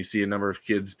list when you see a number of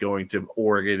kids going to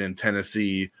Oregon and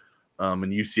Tennessee and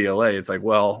UCLA. It's like,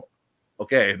 well,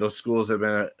 okay, those schools have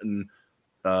been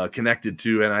connected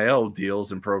to NIL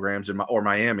deals and programs or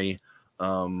Miami.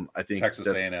 I think Texas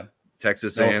A&M.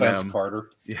 Texas No A&M. offense, Carter.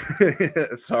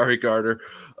 Sorry, Carter.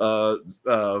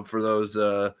 For those,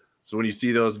 so when you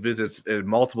see those visits,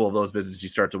 multiple of those visits, you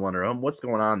start to wonder, what's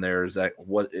going on there? Is that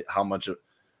how much of?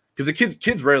 Because the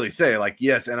kids rarely say like,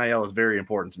 yes, NIL is very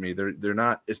important to me. They're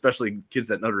not, especially kids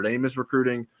that Notre Dame is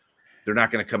recruiting. They're not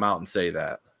going to come out and say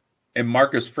that. And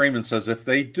Marcus Freeman says if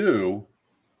they do,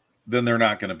 then they're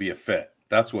not going to be a fit.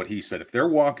 That's what he said. If they're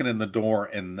walking in the door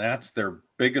and that's their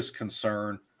biggest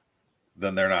concern,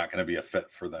 then they're not going to be a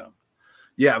fit for them.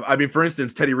 Yeah, I mean, for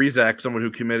instance, Teddy Rizak, someone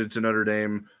who committed to Notre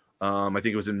Dame, I think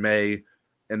it was in May,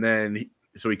 and then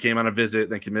he came on a visit,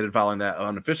 then committed following that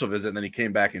unofficial visit, and then he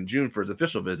came back in June for his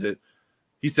official visit.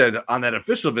 He said on that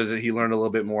official visit, he learned a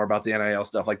little bit more about the NIL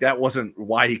stuff. Like that wasn't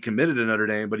why he committed to Notre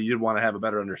Dame, but he did want to have a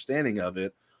better understanding of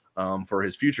it for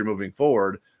his future moving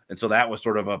forward. And so that was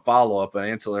sort of a follow-up, an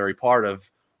ancillary part of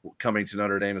coming to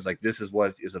Notre Dame is like, this is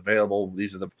what is available.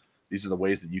 These are the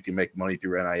ways that you can make money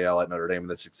through NIL at Notre Dame and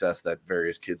the success that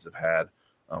various kids have had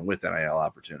with NIL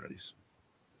opportunities.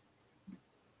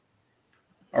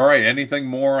 All right. Anything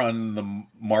more on the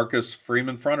Marcus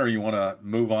Freeman front, or you want to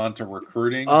move on to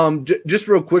recruiting? Just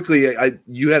real quickly,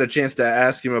 you had a chance to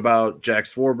ask him about Jack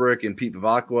Swarbrick and Pete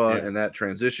Bavacqua and that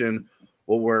transition.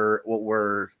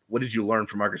 What did you learn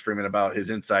from Marcus Freeman about his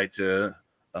insight to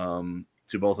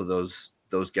both of those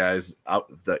guys,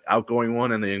 the outgoing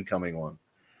one and the incoming one?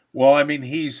 Well, I mean,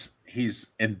 he's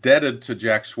indebted to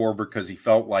Jack Swarbrick because he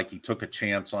felt like he took a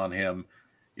chance on him.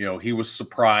 You know, he was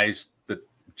surprised that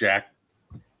Jack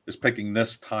is picking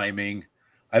this timing.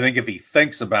 I think if he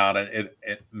thinks about it,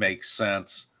 it makes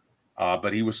sense.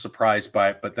 But he was surprised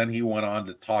by it. But then he went on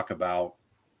to talk about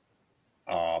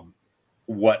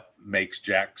what makes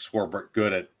Jack Swarbrick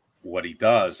good at what he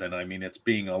does. And I mean, it's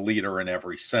being a leader in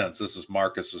every sense. This is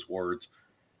Marcus's words.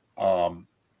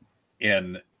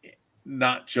 In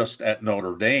not just at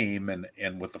Notre Dame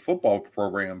and with the football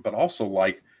program, but also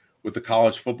like with the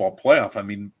college football playoff. I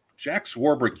mean, Jack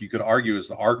Swarbrick, you could argue, is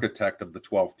the architect of the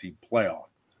 12-team playoff.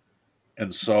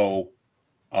 And so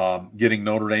getting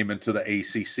Notre Dame into the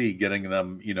ACC, getting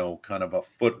them, you know, kind of a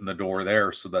foot in the door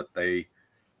there so that they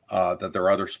that their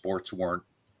other sports weren't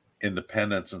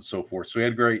independents and so forth. So he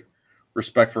had great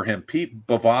respect for him. Pete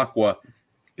Bavacqua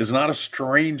is not a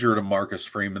stranger to Marcus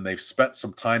Freeman. They've spent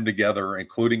some time together,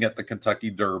 including at the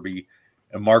Kentucky Derby.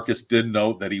 And Marcus did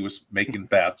note that he was making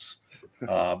bets.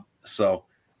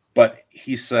 But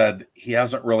he said he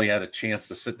hasn't really had a chance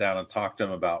to sit down and talk to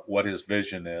him about what his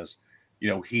vision is. You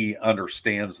know, he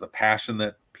understands the passion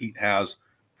that Pete has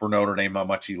for Notre Dame, how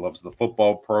much he loves the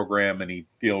football program, and he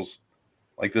feels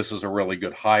like this is a really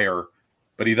good hire.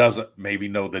 But he doesn't maybe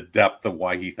know the depth of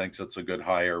why he thinks it's a good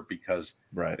hire because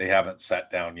they haven't sat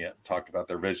down yet and talked about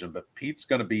their vision. But Pete's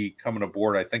going to be coming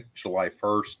aboard, I think, July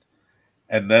 1st.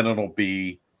 And then it'll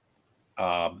be,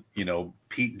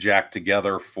 Pete and Jack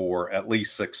together for at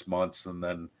least 6 months. And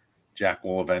then Jack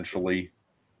will eventually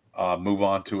move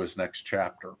on to his next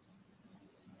chapter.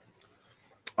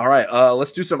 All right.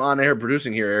 Let's do some on-air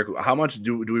producing here, Eric. How much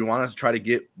do we want to try to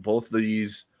get both of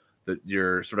these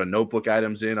your sort of notebook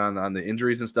items in on the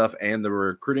injuries and stuff and the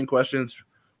recruiting questions?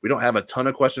 We don't have a ton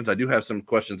of questions. I do have some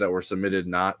questions that were submitted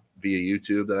not via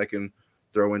YouTube that I can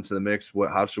throw into the mix.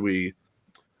 How should we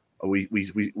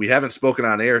haven't spoken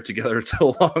on air together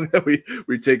so long that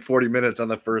we take 40 minutes on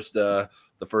the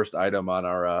first item on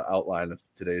our outline of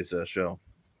today's show.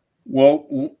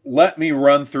 Well, let me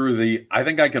run through I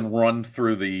think I can run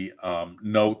through the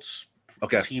notes,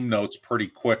 team notes pretty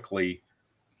quickly.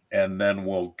 And then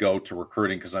we'll go to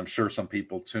recruiting because I'm sure some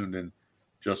people tuned in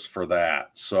just for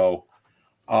that. So,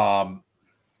 when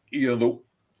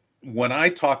I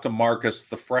talked to Marcus,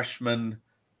 the freshman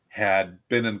had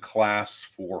been in class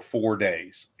for 4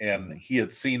 days, and he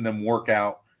had seen them work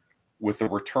out with the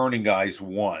returning guys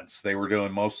once. They were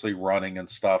doing mostly running and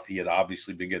stuff. He had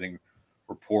obviously been getting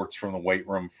reports from the weight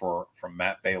room from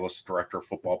Matt Bayless, director of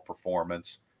football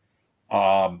performance.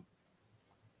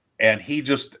 And he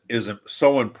just is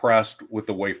so impressed with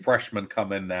the way freshmen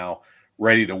come in now,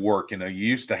 ready to work. You know, you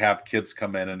used to have kids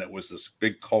come in and it was this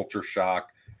big culture shock,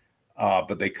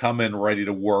 but they come in ready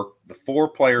to work. The 4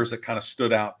 players that kind of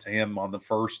stood out to him on the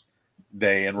first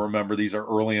day, and remember, these are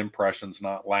early impressions,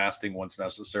 not lasting ones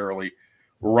necessarily,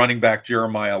 were running back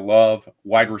Jeremiah Love,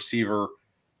 wide receiver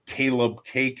Caleb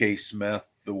KK Smith,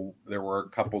 there were a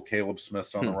couple Caleb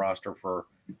Smiths on the roster for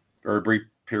a very brief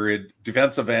period.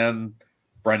 Defensive end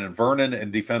Brendan Vernon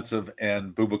and defensive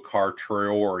end Boubacar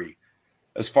Traore.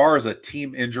 As far as a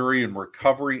team injury and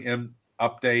recovery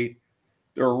update,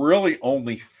 there are really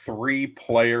only 3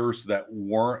 players that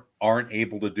aren't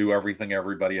able to do everything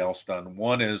everybody else done.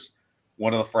 One is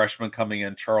one of the freshmen coming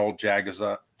in, Charles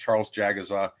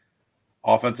Jagaza,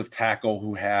 offensive tackle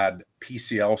who had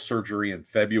PCL surgery in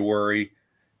February,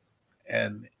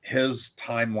 and his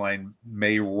timeline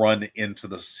may run into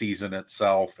the season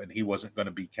itself, and he wasn't going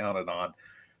to be counted on.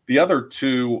 The other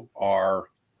 2 are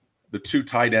the 2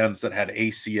 tight ends that had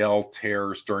ACL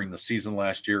tears during the season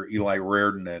last year, Eli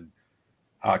Reardon and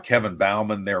Kevin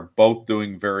Bauman. They're both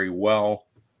doing very well,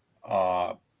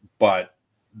 but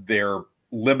they're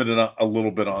limited a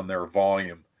little bit on their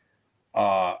volume.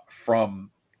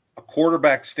 From a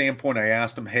quarterback standpoint, I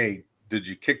asked him, hey, did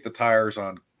you kick the tires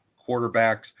on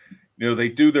quarterbacks? They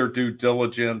do their due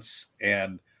diligence,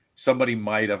 and somebody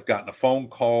might have gotten a phone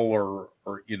call or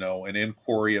an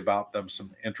inquiry about them, some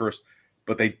interest,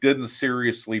 but they didn't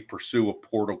seriously pursue a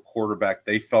portal quarterback.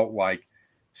 They felt like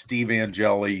Steve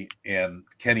Angeli and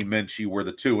Kenny Minchie were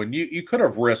the 2, and you could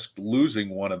have risked losing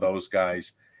one of those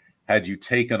guys had you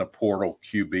taken a portal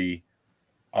QB.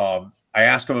 I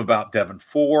asked him about Devin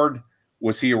Ford.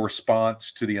 Was he a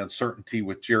response to the uncertainty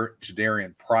with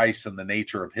Jadarian Price and the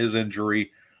nature of his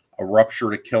injury, a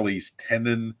ruptured Achilles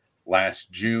tendon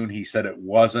last June? He said it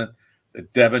wasn't.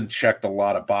 That Devin checked a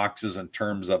lot of boxes in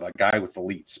terms of a guy with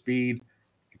elite speed,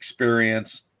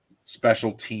 experience,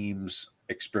 special teams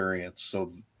experience.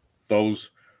 So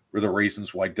those were the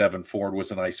reasons why Devin Ford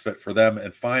was a nice fit for them.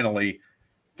 And finally,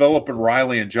 Philip and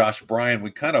Riley and Josh Bryan,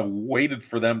 we kind of waited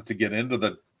for them to get into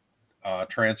the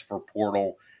transfer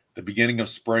portal. The beginning of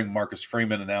spring, Marcus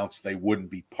Freeman announced they wouldn't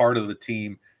be part of the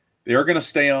team. They're going to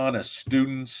stay on as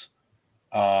students.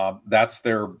 That's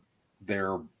their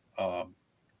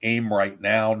aim right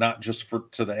now, not just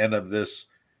to the end of this,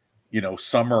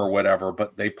 summer or whatever,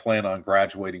 but they plan on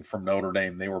graduating from Notre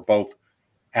Dame. They were both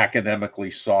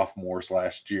academically sophomores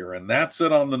last year, and that's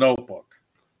it on the notebook.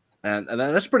 And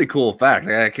that's a pretty cool fact.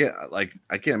 I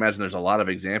can't imagine there's a lot of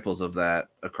examples of that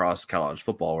across college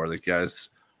football where the guys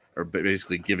are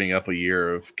basically giving up a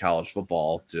year of college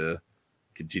football to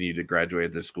continue to graduate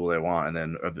at the school they want, and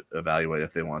then evaluate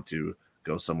if they want to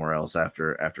go somewhere else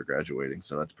after graduating.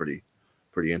 So that's pretty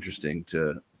interesting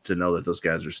to know that those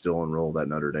guys are still enrolled at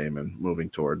Notre Dame and moving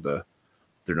toward their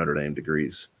Notre Dame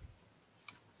degrees.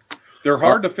 They're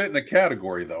hard to fit in a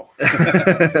category, though.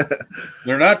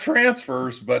 They're not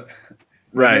transfers, but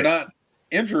they're not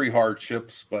injury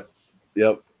hardships. But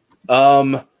yep.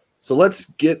 So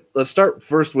let's start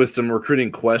first with some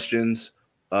recruiting questions.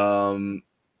 I'll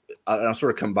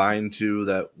sort of combine 2.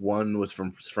 That one was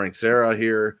from Frank Serra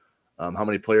here. How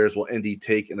many players will ND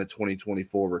take in the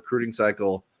 2024 recruiting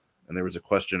cycle? And there was a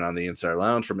question on the Insider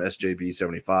Lounge from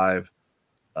SJB75.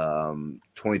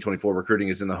 2024 recruiting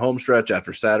is in the home stretch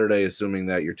after Saturday, assuming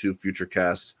that your 2 future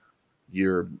casts,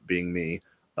 you're being me,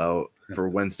 for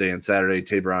Wednesday and Saturday,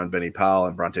 Tabron, Benny Powell,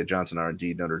 and Bronte Johnson are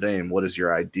indeed Notre Dame. What is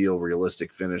your ideal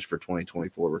realistic finish for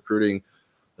 2024 recruiting,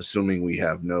 assuming we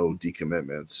have no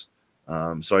decommitments?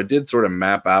 So I did sort of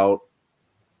map out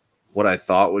what I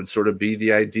thought would sort of be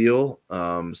the ideal.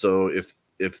 So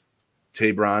if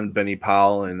Tabron, Benny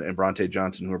Powell, and Bronte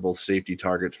Johnson, who are both safety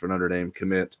targets for Notre Dame,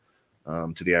 commit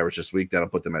to the average this week, that'll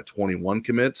put them at 21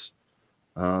 commits.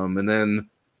 And then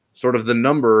sort of the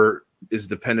number is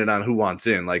dependent on who wants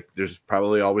in. Like, there's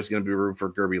probably always going to be room for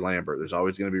Gerby Lambert. There's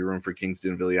always going to be room for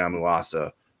Kingston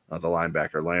Viliamuasa, the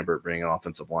linebacker. Lambert being an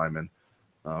offensive lineman.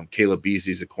 Caleb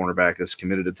Beasley's a cornerback that's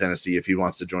committed to Tennessee. If he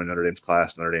wants to join Notre Dame's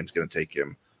class, Notre Dame's going to take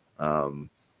him.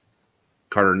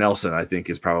 Carter Nelson, I think,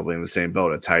 is probably in the same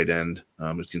boat, a tight end,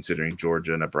 who's considering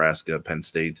Georgia, Nebraska, Penn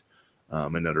State,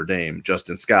 and Notre Dame.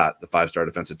 Justin Scott, the 5-star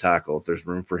defensive tackle. If there's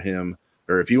room for him,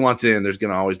 or if he wants in, there's going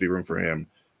to always be room for him.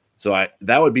 So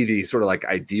that would be the sort of like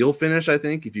ideal finish, I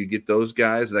think. If you get those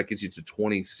guys, that gets you to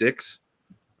 26.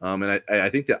 And I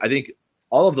think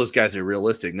all of those guys are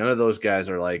realistic. None of those guys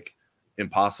are like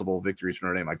impossible victories for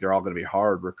Notre Dame. Like, they're all going to be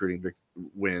hard recruiting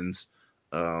wins.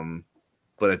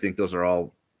 But I think those are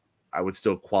all, I would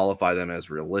still qualify them as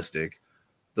realistic.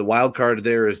 The wild card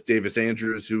there is Davis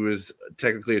Andrews, who is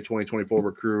technically a 2024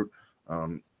 recruit.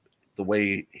 The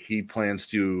way he plans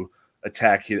to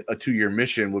attack a 2-year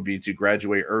mission would be to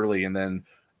graduate early and then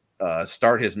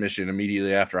start his mission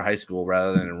immediately after high school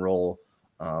rather than enroll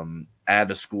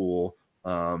at a school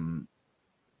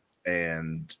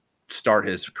and start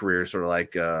his career sort of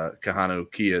like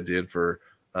Kahanu Kia did for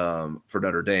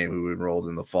Notre Dame, who enrolled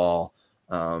in the fall.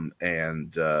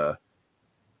 And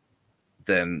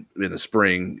then in the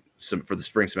spring, for the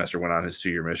spring semester, went on his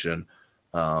 2-year mission.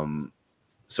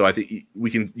 So I think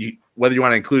we can, whether you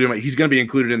want to include him, he's going to be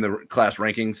included in the class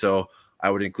ranking. So I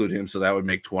would include him. So that would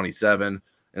make 27.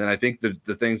 And then I think the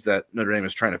things that Notre Dame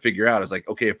is trying to figure out is like,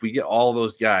 okay, if we get all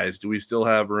those guys, do we still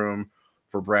have room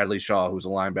for Bradley Shaw, who's a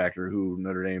linebacker who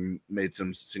Notre Dame made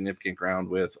some significant ground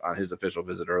with on his official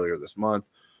visit earlier this month?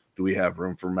 Do we have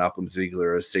room for Malcolm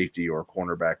Ziegler, a safety or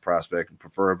cornerback prospect,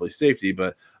 preferably safety,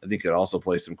 but I think could also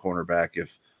play some cornerback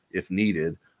if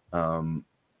needed,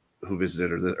 who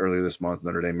visited earlier this month.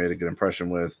 Notre Dame made a good impression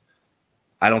with.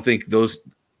 I don't think those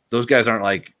guys aren't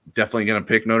like definitely going to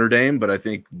pick Notre Dame, but I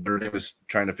think Notre Dame is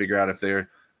trying to figure out if they're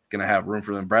going to have room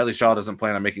for them. Bradley Shaw doesn't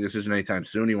plan on making a decision anytime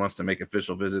soon. He wants to make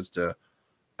official visits to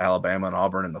Alabama and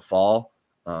Auburn in the fall.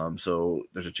 So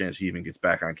there's a chance he even gets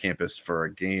back on campus for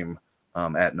a game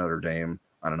at Notre Dame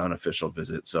on an unofficial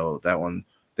visit. So that one,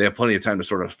 they have plenty of time to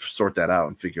sort of sort that out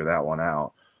and figure that one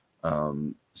out.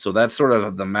 So that's sort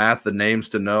of the math, the names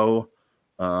to know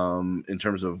in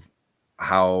terms of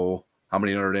how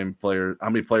many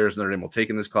players Notre Dame will take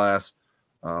in this class.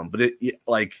 But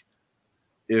like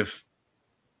if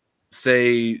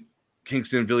say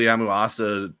Kingston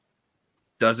Viliamu-Asa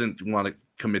doesn't want to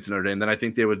commit to Notre Dame, then I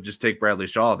think they would just take Bradley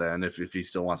Shaw then if he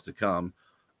still wants to come.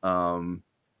 And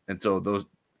so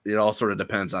it all sort of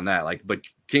depends on that. Like, but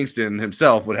Kingston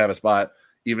himself would have a spot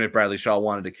even if Bradley Shaw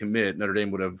wanted to commit. Notre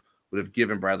Dame would have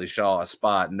given Bradley Shaw a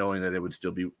spot, knowing that it would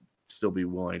still be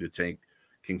willing to take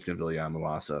Kingston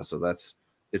Viliamu-Asa. So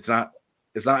it's not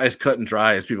as cut and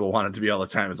dry as people want it to be all the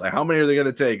time. It's like, how many are they going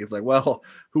to take? It's like, well,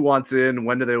 who wants in?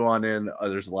 When do they want in?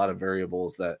 There's a lot of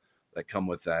variables that come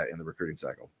with that in the recruiting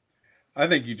cycle. I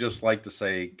think you just like to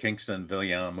say Kingston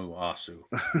Viliamu-Asa.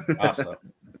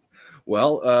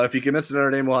 Well, if he commits to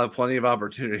Notre Dame, we'll have plenty of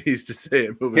opportunities to say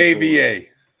it moving KVA. Forward.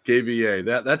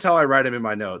 KVA. That's how I write him in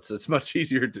my notes. It's much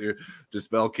easier to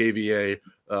spell KVA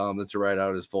than to write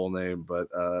out his full name. But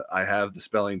I have the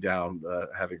spelling down,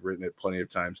 having written it plenty of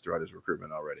times throughout his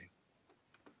recruitment already.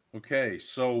 Okay,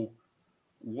 so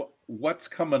what's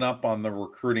coming up on the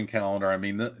recruiting calendar? I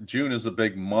mean, June is a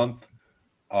big month.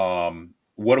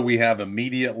 What do we have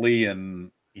immediately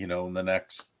in the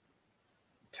next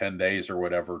 10 days or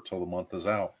whatever till the month is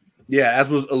out? Yeah, as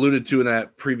was alluded to in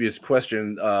that previous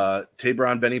question,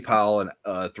 Tabron Benny Powell,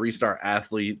 a 3-star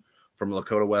athlete from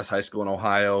Lakota West High School in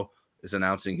Ohio, is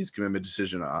announcing his commitment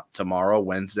decision tomorrow,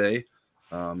 Wednesday.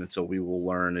 And so we will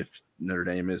learn if Notre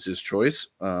Dame is his choice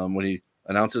when he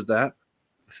announces that.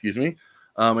 Excuse me.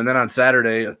 And then on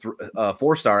Saturday, a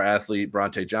 4-star athlete,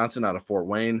 Bronte Johnson, out of Fort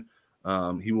Wayne,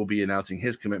 he will be announcing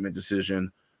his commitment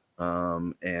decision.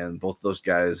 And both of those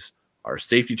guys are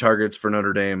safety targets for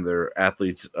Notre Dame. They're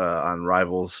athletes on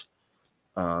Rivals,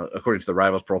 according to the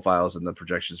Rivals profiles and the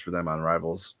projections for them on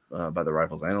Rivals by the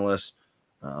Rivals analysts.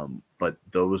 But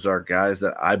those are guys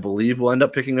that I believe will end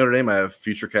up picking Notre Dame. I have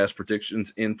future cast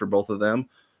predictions in for both of them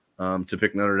to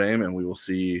pick Notre Dame, and we will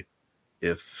see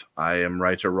if I am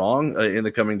right or wrong in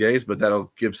the coming days. But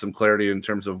that'll give some clarity in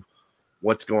terms of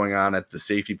what's going on at the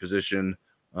safety position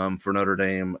for Notre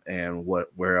Dame and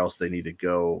where else they need to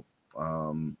go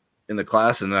in the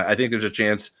class. And I think there's a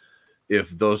chance if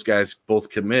those guys both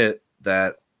commit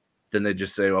that then they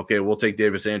just say, okay, we'll take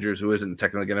Davis Andrews, who isn't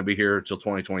technically going to be here till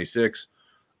 2026,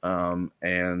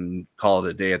 and call it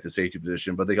a day at the safety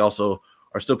position. But they also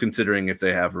are still considering if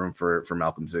they have room for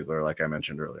Malcolm Ziegler, like I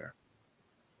mentioned earlier.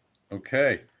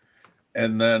 Okay.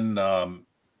 And then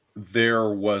there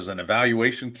was an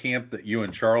evaluation camp that you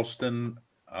and Charleston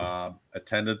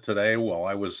attended today while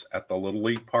I was at the Little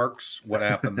League Parks. What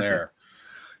happened there?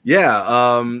 Yeah.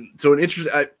 So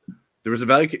there was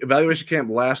an evaluation camp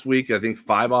last week. I think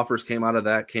 5 offers came out of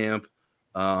that camp.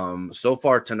 So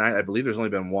far tonight, I believe there's only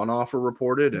been 1 offer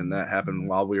reported, and that happened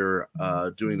while we were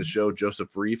doing the show.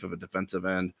 Joseph Reif, of a defensive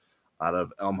end out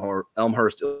of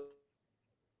Elmhurst,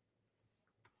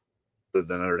 the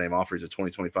Notre Dame offer. He's a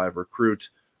 2025 recruit.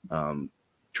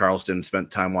 Charleston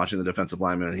spent time watching the defensive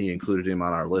lineman, and he included him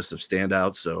on our list of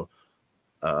standouts. So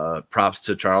props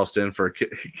to Charleston for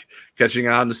catching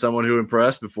on to someone who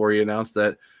impressed before he announced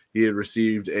that he had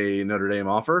received a Notre Dame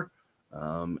offer.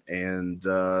 So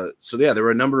there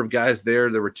were a number of guys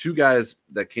there. There were 2 guys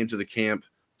that came to the camp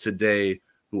today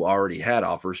who already had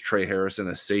offers. Trey Harrison,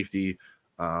 a safety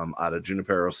out of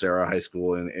Junipero Serra High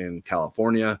School in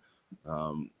California.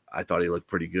 I thought he looked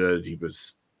pretty good. He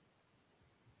was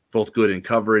both good in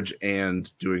coverage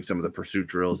and doing some of the pursuit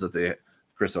drills that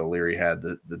Chris O'Leary had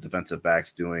the defensive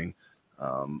backs doing.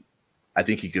 I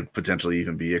think he could potentially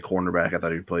even be a cornerback. I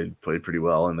thought he played pretty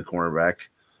well in the cornerback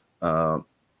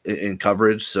in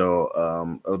coverage.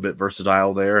 So a bit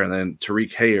versatile there. And then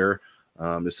Tariq Hayer,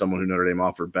 is someone who Notre Dame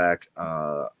offered back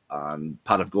on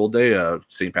Pot of Gold Day,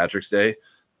 St. Patrick's Day,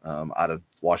 out of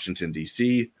Washington,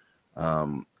 D.C.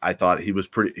 I thought he was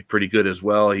pretty good as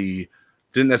well. He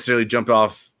didn't necessarily jump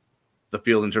off the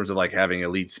field in terms of like having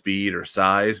elite speed or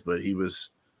size, but he was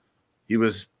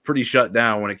pretty shut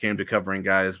down when it came to covering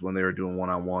guys when they were doing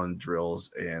one-on-one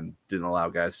drills, and didn't allow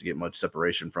guys to get much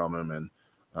separation from him,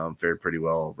 and fared pretty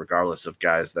well regardless of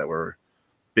guys that were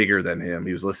bigger than him.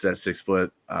 He was listed at 6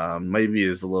 foot. Maybe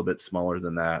is a little bit smaller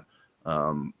than that.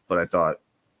 But I thought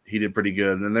he did pretty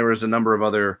good. And then there was a number of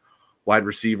other wide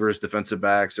receivers, defensive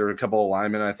backs. There were a couple of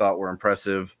linemen I thought were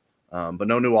impressive, but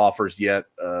no new offers yet,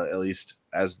 at least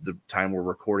as the time we're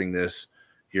recording this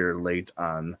here late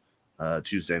on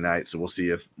Tuesday night. So we'll see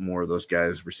if more of those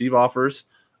guys receive offers.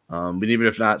 But even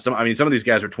if not, some of these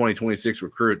guys are 2026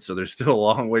 recruits, so there's still a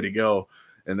long way to go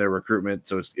in their recruitment.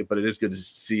 But it is good to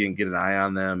see and get an eye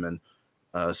on them.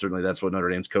 And certainly that's what Notre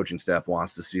Dame's coaching staff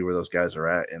wants, to see where those guys are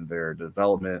at in their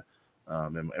development.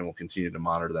 And we'll continue to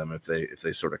monitor them if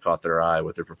they sort of caught their eye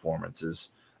with their performances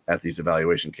at these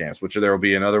evaluation camps, which there will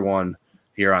be another one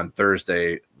here on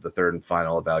Thursday, the third and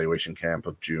final evaluation camp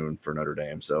of June for Notre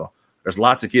Dame. So there's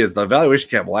lots of kids. The evaluation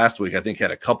camp last week, I think,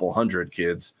 had a couple hundred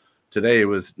kids. Today it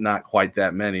was not quite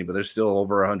that many, but there's still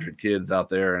over 100 kids out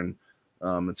there. And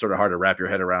it's sort of hard to wrap your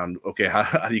head around, okay,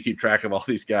 how do you keep track of all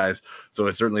these guys? So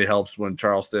it certainly helps when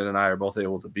Charleston and I are both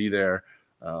able to be there,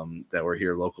 that we're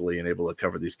here locally and able to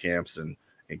cover these camps and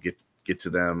get to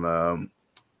them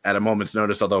at a moment's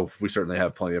notice, although we certainly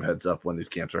have plenty of heads up when these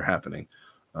camps are happening.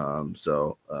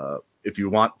 So if you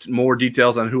want more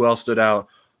details on who else stood out,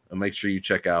 make sure you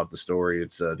check out the story.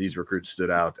 It's these recruits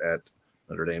stood out at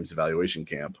Notre Dame's evaluation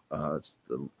camp. It's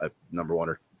the number 1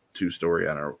 or 2 story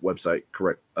on our website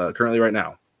currently right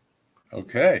now.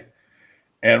 Okay.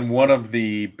 And one of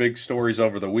the big stories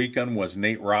over the weekend was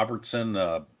Nate Robertson,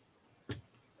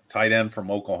 tight end from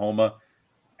Oklahoma,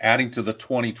 adding to the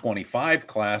 2025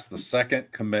 class, the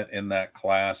second commit in that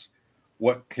class.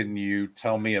 What can you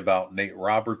tell me about Nate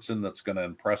Robertson that's going to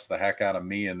impress the heck out of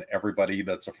me and everybody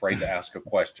that's afraid to ask a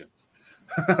question?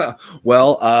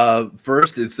 Well,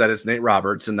 first, it's Nate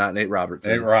Roberts and not Nate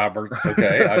Robertson. Nate Roberts.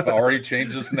 Okay. I've already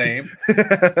changed his name.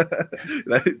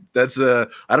 That's I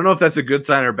don't know if that's a good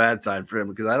sign or bad sign for him,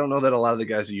 because I don't know that a lot of the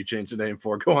guys that you change the name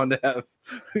for go on to have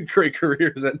great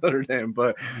careers at Notre Dame.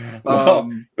 But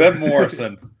Ben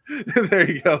Morrison. There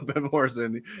you go. Ben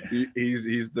Morrison.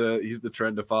 He's the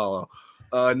trend to follow.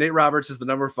 Nate Roberts is the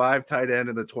number 5 tight end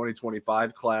in the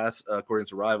 2025 class, according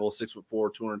to Rivals. 6'4",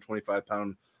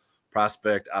 225-pound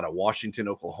prospect out of Washington,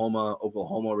 Oklahoma.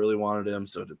 Oklahoma really wanted him,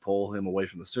 so to pull him away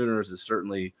from the Sooners is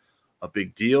certainly a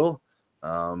big deal.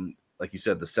 Like you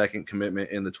said, the second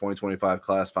commitment in the 2025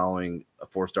 class following a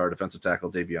 4-star defensive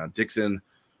tackle, Davion Dixon.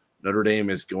 Notre Dame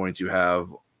is going to have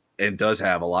and does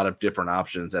have a lot of different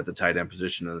options at the tight end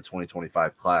position in the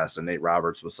 2025 class, and Nate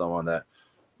Roberts was someone that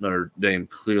Notre Dame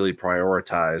clearly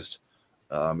prioritized.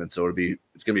 And so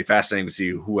it's going to be fascinating to see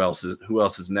who else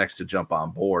is next to jump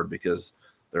on board, because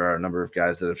there are a number of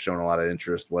guys that have shown a lot of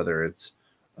interest, whether it's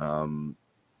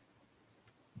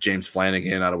James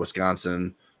Flanagan out of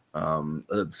Wisconsin,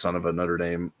 the son of a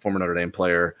former Notre Dame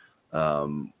player,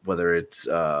 whether it's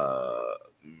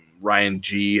Ryan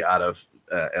G out of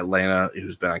Atlanta,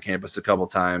 who's been on campus a couple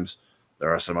times.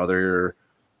 There are some other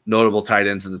notable tight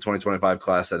ends in the 2025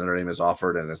 class that Notre Dame has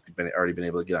offered and has already been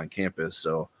able to get on campus.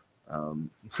 So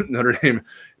Notre Dame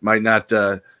might not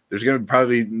there's going to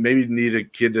probably maybe need a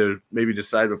kid to maybe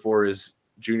decide before his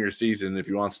junior season if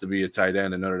he wants to be a tight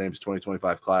end in Notre Dame's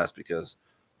 2025 class, because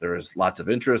there is lots of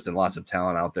interest and lots of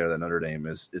talent out there that Notre Dame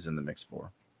is in the mix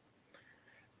for.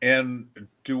 And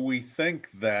do we think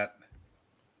that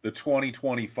the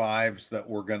 2025s that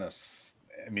we're going to,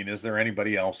 is there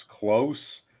anybody else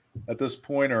close at this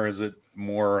point, or is it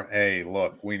more, hey,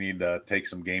 look, we need to take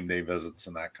some game day visits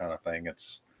and that kind of thing?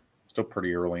 It's still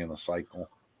pretty early in the cycle.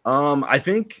 I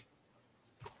think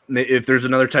if there's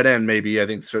another tight end, maybe I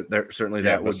think certainly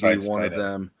that would be one of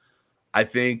them. I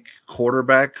think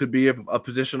quarterback could be a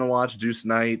position to watch. Deuce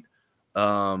Knight.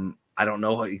 I don't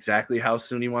know exactly how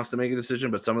soon he wants to make a decision,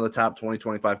 but some of the top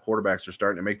 2025 quarterbacks are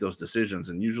starting to make those decisions.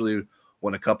 And usually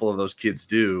when a couple of those kids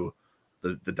do,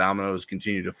 the dominoes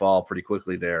continue to fall pretty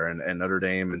quickly there. And Notre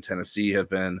Dame and Tennessee have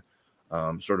been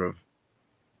sort of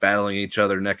battling each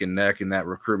other neck and neck in that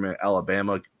recruitment.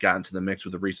 Alabama got into the mix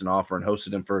with a recent offer and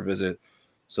hosted him for a visit.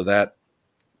 So that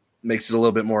makes it a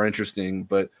little bit more interesting.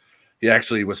 But he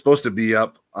actually was supposed to be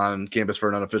up on campus for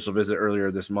an unofficial visit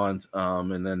earlier this month.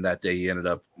 And then that day he ended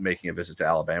up making a visit to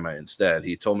Alabama instead.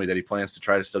 He told me that he plans to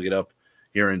try to still get up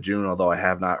here in June, although I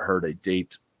have not heard a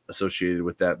date associated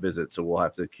with that visit. So we'll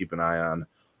have to keep an eye on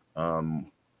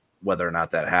whether or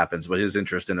not that happens. But his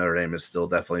interest in Notre Dame is still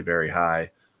definitely very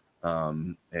high.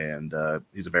 And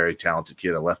he's a very talented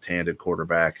kid, a left-handed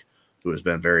quarterback who has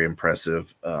been very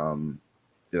impressive on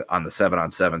the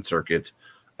 7-on-7 circuit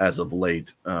as of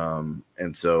late.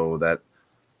 And so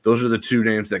those are the two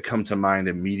names that come to mind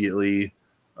immediately.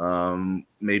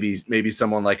 Maybe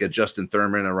someone like a Justin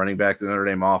Thurman, a running back that Notre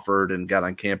Dame offered and got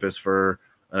on campus for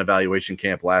an evaluation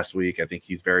camp last week. I think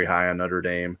he's very high on Notre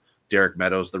Dame. Derek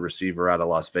Meadows, the receiver out of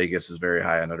Las Vegas, is very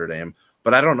high on Notre Dame.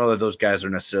 But I don't know that those guys are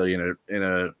necessarily in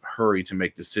a hurry to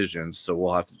make decisions. So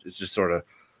we'll have to. It's just sort of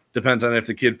depends on if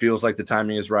the kid feels like the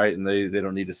timing is right and they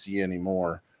don't need to see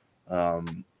anymore.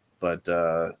 But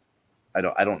I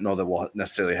don't know that we'll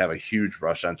necessarily have a huge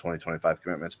rush on 2025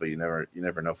 commitments. But you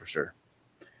never know for sure.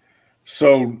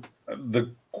 So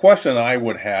the question I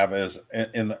would have is,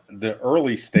 in the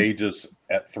early stages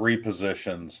at 3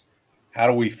 positions, how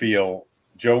do we feel?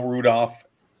 Joe Rudolph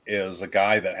is a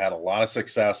guy that had a lot of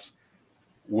success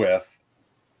with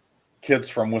kids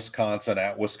from Wisconsin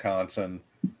at Wisconsin.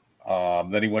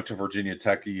 Then he went to Virginia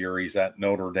Tech a year. He's at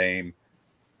Notre Dame.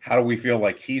 How do we feel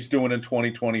like he's doing in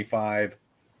 2025?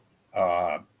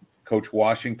 Coach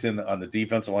Washington on the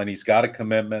defensive line, he's got a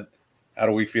commitment. How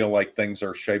do we feel like things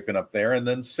are shaping up there? And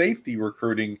then safety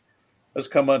recruiting has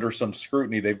come under some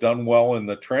scrutiny. They've done well in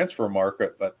the transfer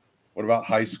market, but what about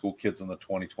high school kids in the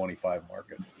 2025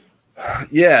 market?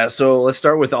 Yeah, so let's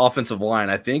start with the offensive line.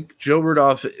 I think Joe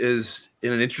Rudolph is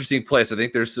in an interesting place. I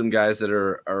think there's some guys that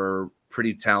are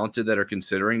pretty talented that are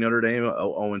considering Notre Dame.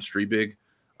 Owen Strebig,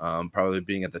 probably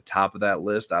being at the top of that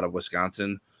list out of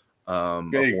Wisconsin.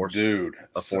 Big dude.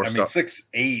 4-star,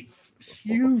 6'8",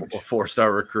 huge. A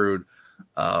 4-star recruit.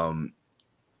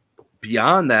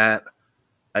 Beyond that,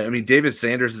 I mean, David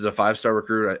Sanders is a 5-star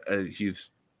recruit. He's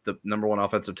the number 1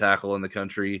 offensive tackle in the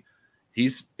country.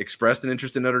 He's expressed an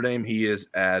interest in Notre Dame. He is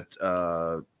at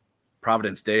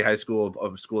Providence Day High School,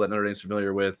 a school that Notre Dame's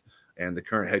familiar with, and the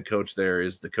current head coach there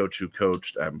is the coach who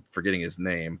coached. I'm forgetting his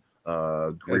name.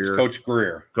 Greer. It's Coach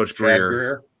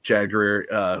Greer. Chad Greer,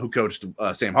 who coached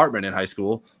Sam Hartman in high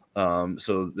school.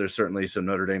 So there's certainly some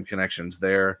Notre Dame connections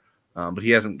there. But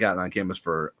he hasn't gotten on campus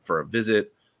for a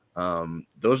visit.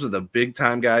 Those are the big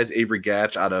time guys. Avery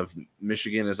Gatch out of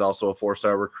Michigan is also a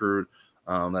 4-star recruit.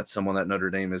 That's someone that Notre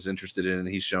Dame is interested in, and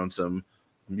he's shown some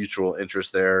mutual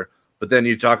interest there. But then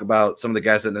you talk about some of the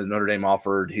guys that Notre Dame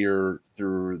offered here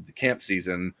through the camp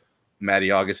season.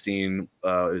 Matty Augustine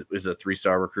is a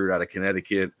 3-star recruit out of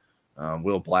Connecticut.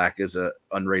 Will Black is an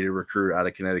unrated recruit out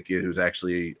of Connecticut who's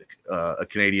actually a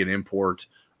Canadian import,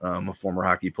 a former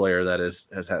hockey player that has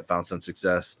found some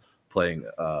success playing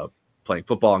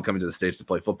football and coming to the States to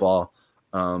play football.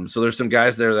 So there's some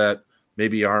guys there that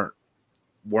maybe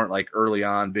weren't like early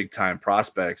on big time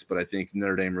prospects, but I think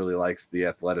Notre Dame really likes the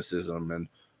athleticism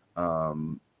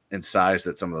and size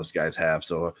that some of those guys have.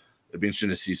 So it'd be interesting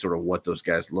to see sort of what those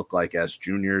guys look like as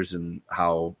juniors and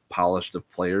how polished of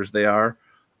players they are.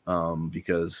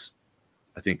 Because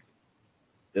I think,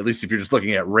 at least if you're just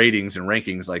looking at ratings and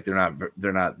rankings, like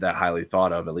they're not that highly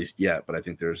thought of, at least yet. But I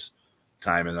think there's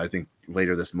time, and I think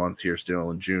later this month here,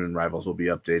 still in June, Rivals will be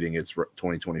updating its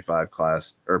 2025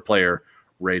 class or player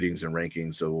ratings and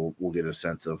rankings. So we'll get a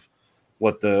sense of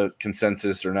what the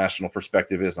consensus or national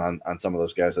perspective is on some of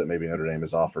those guys that maybe Notre Dame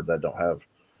has offered that don't have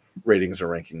ratings or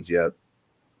rankings yet.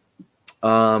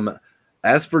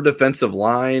 As for defensive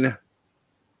line,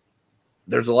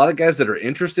 there's a lot of guys that are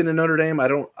interested in Notre Dame. I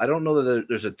don't know that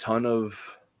there's a ton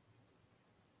of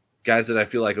guys that I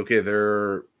feel like, okay,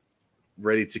 they're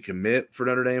ready to commit for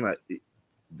Notre Dame.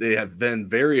 They have been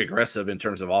very aggressive in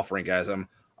terms of offering guys. I'm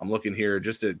looking here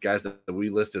just at guys that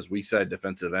we list as weak side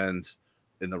defensive ends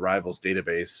in the Rivals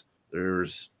database.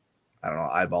 There's, I don't know,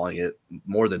 eyeballing it,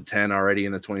 more than 10 already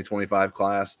in the 2025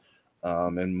 class.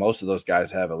 And most of those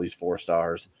guys have at least 4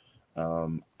 stars.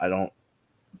 I don't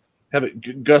have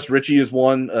it. Gus Ritchie is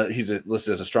one. He's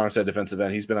listed as a strong side defensive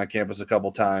end. He's been on campus a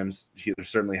couple times. There's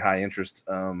certainly high interest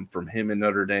from him in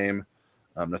Notre Dame.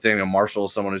 Nathaniel Marshall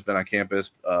is someone who's been on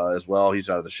campus as well. He's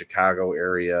out of the Chicago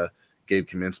area. Gabe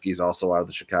Kaminsky is also out of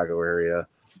the Chicago area.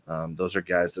 Those are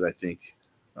guys that I think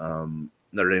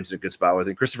Notre Dame's in a good spot with.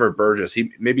 And Christopher Burgess,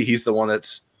 he's the one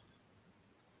that's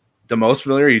the most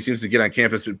familiar. He seems to get on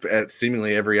campus at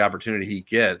seemingly every opportunity he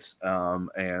gets,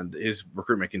 and his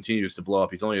recruitment continues to blow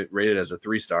up. He's only rated as a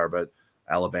 3-star, but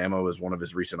Alabama was one of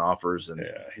his recent offers, and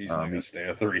yeah, he's not going to stay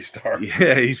a 3-star.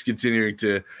 Yeah, he's continuing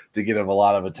to get him a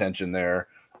lot of attention there.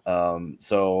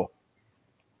 So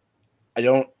I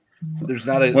don't. There's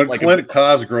not a when Clint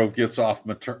Cosgrove gets off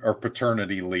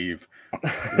paternity leave,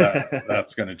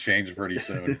 that's going to change pretty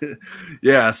soon.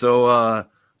 Yeah, so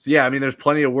yeah, I mean, there's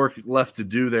plenty of work left to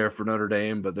do there for Notre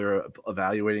Dame, but they're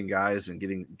evaluating guys and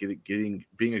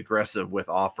being aggressive with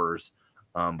offers.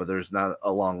 But there's not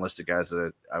a long list of guys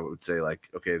that I would say like,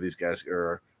 okay, these guys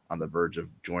are on the verge of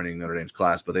joining Notre Dame's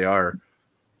class, but they are,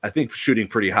 I think, shooting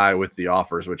pretty high with the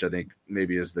offers, which I think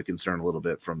maybe is the concern a little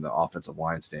bit from the offensive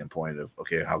line standpoint of,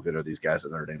 okay, how good are these guys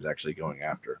that Notre Dame's actually going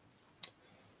after?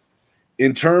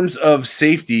 In terms of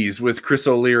safeties with Chris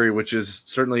O'Leary, which is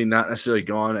certainly not necessarily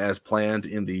gone as planned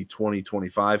in the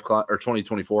 2025 class or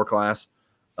 2024 class,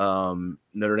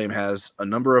 Notre Dame has a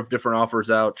number of different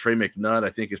offers out. Trey McNutt, I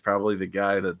think, is probably the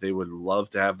guy that they would love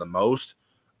to have the most,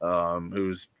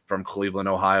 who's from Cleveland,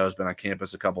 Ohio, has been on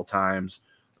campus a couple times.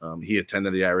 He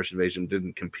attended the Irish Invasion,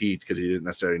 didn't compete because he didn't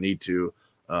necessarily need to,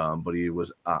 but he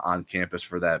was on campus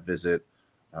for that visit.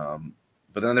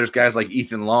 But then there's guys like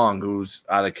Ethan Long, who's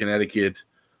out of Connecticut,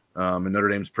 and Notre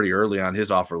Dame's pretty early on his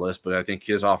offer list, but I think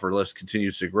his offer list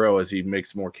continues to grow as he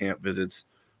makes more camp visits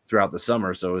throughout the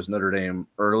summer. So is Notre Dame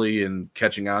early in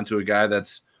catching on to a guy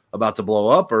that's about to blow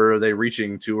up, or are they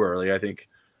reaching too early? I think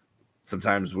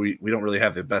sometimes we don't really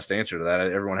have the best answer to that.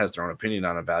 Everyone has their own opinion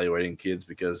on evaluating kids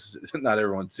because not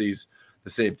everyone sees the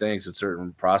same things in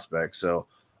certain prospects. So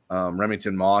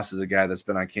Remington Moss is a guy that's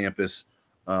been on campus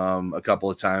a couple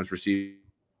of times, receiving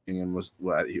and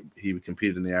he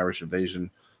competed in the Irish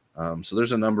Invasion. So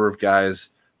there's a number of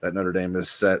guys that Notre Dame has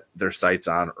set their sights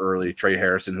on early. Trey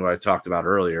Harrison, who I talked about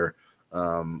earlier,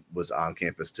 was on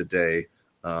campus today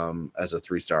as a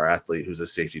 3-star athlete who's a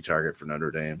safety target for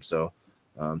Notre Dame. So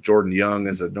Jordan Young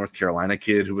is a North Carolina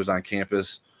kid who was on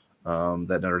campus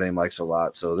that Notre Dame likes a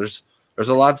lot. So there's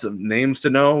a lots of names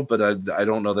to know, but I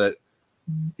don't know that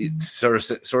it's sort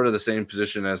of the same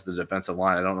position as the defensive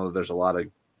line. I don't know that there's a lot of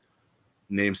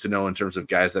names to know in terms of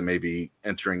guys that may be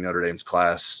entering Notre Dame's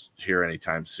class here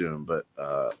anytime soon, but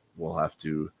we'll have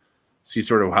to see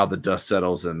sort of how the dust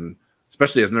settles, and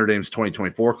especially as Notre Dame's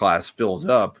 2024 class fills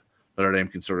up, Notre Dame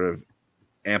can sort of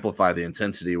amplify the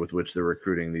intensity with which they're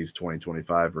recruiting these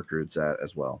 2025 recruits at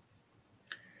as well.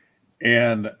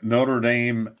 And Notre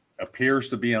Dame appears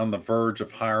to be on the verge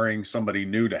of hiring somebody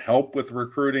new to help with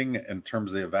recruiting in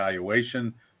terms of the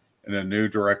evaluation, and a new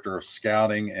director of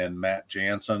scouting, and Matt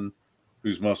Jansen,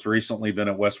 who's most recently been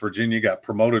at West Virginia, got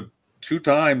promoted 2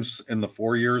 times in the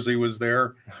 4 years he was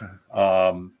there.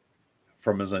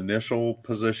 From his initial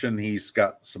position, he's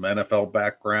got some NFL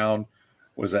background,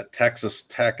 was at Texas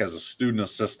Tech as a student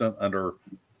assistant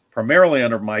primarily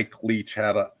under Mike Leach,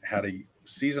 had a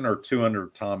season or 2 under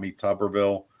Tommy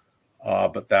Tuberville.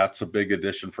 But that's a big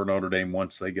addition for Notre Dame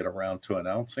once they get around to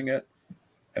announcing it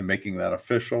and making that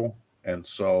official. And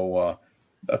so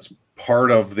that's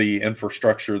part of the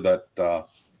infrastructure that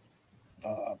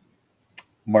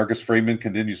Marcus Freeman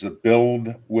continues to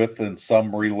build with, and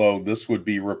some reload. This would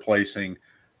be replacing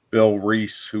Bill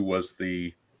Reese, who was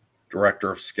the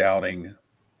director of scouting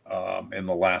in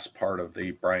the last part of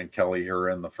the Brian Kelly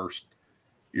era in the first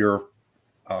year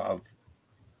of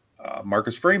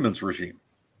Marcus Freeman's regime.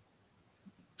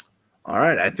 All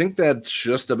right. I think that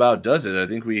just about does it. I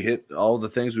think we hit all the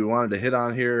things we wanted to hit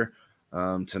on here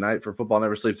tonight for Football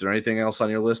Never Sleeps. Is there anything else on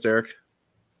your list, Eric?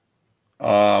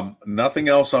 Nothing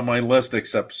else on my list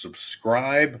except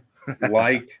subscribe,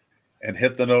 like, and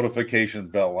hit the notification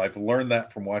bell. I've learned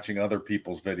that from watching other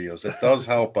people's videos. It does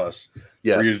help us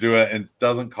for you to do it, and it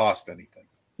doesn't cost anything.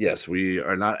 Yes, we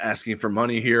are not asking for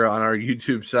money here on our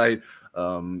YouTube site.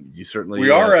 You certainly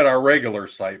we are at our regular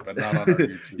site, but not on our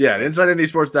YouTube. Yeah, at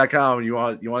InsideNDSports.com. You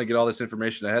want to get all this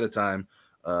information ahead of time.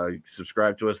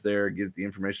 Subscribe to us there. Get the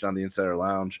information on the Insider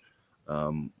Lounge,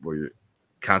 where you're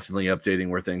constantly updating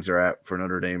where things are at for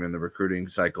Notre Dame in the recruiting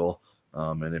cycle,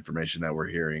 and information that we're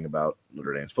hearing about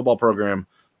Notre Dame's football program.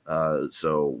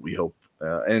 So we hope,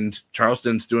 and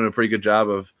Charleston's doing a pretty good job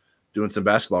of doing some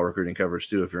basketball recruiting coverage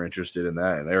too, if you're interested in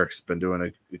that. And Eric's been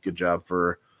doing a good job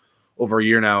for over a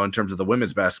year now in terms of the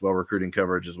women's basketball recruiting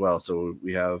coverage as well. So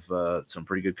we have some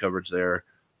pretty good coverage there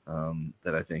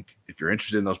that I think if you're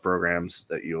interested in those programs,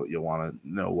 that you'll want to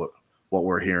know what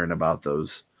we're hearing about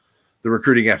the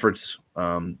recruiting efforts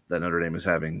that Notre Dame is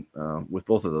having with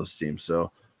both of those teams.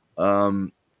 So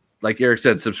like Eric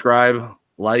said, subscribe,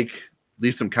 like,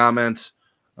 leave some comments.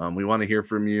 We want to hear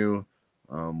from you.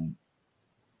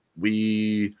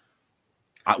 We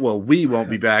won't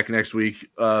be back next week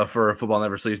for Football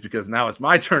Never Sleeps, because now it's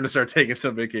my turn to start taking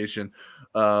some vacation.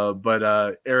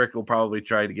 But Eric will probably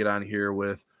try to get on here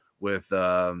with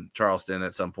Charleston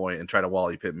at some point and try to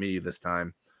Wally Pitt me this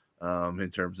time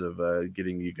in terms of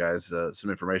getting you guys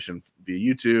some information via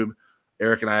YouTube.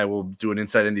 Eric and I will do an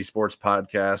Inside Indy Sports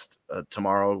podcast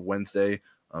tomorrow, Wednesday.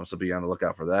 So be on the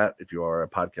lookout for that if you are a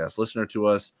podcast listener to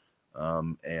us.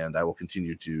 And I will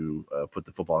continue to put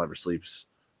the Football Never Sleeps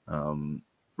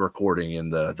recording in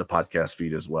the podcast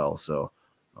feed as well. So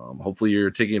hopefully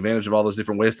you're taking advantage of all those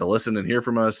different ways to listen and hear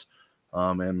from us.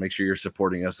 And make sure you're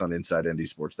supporting us on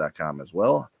InsideNDSports.com as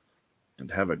well. And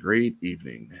have a great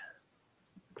evening.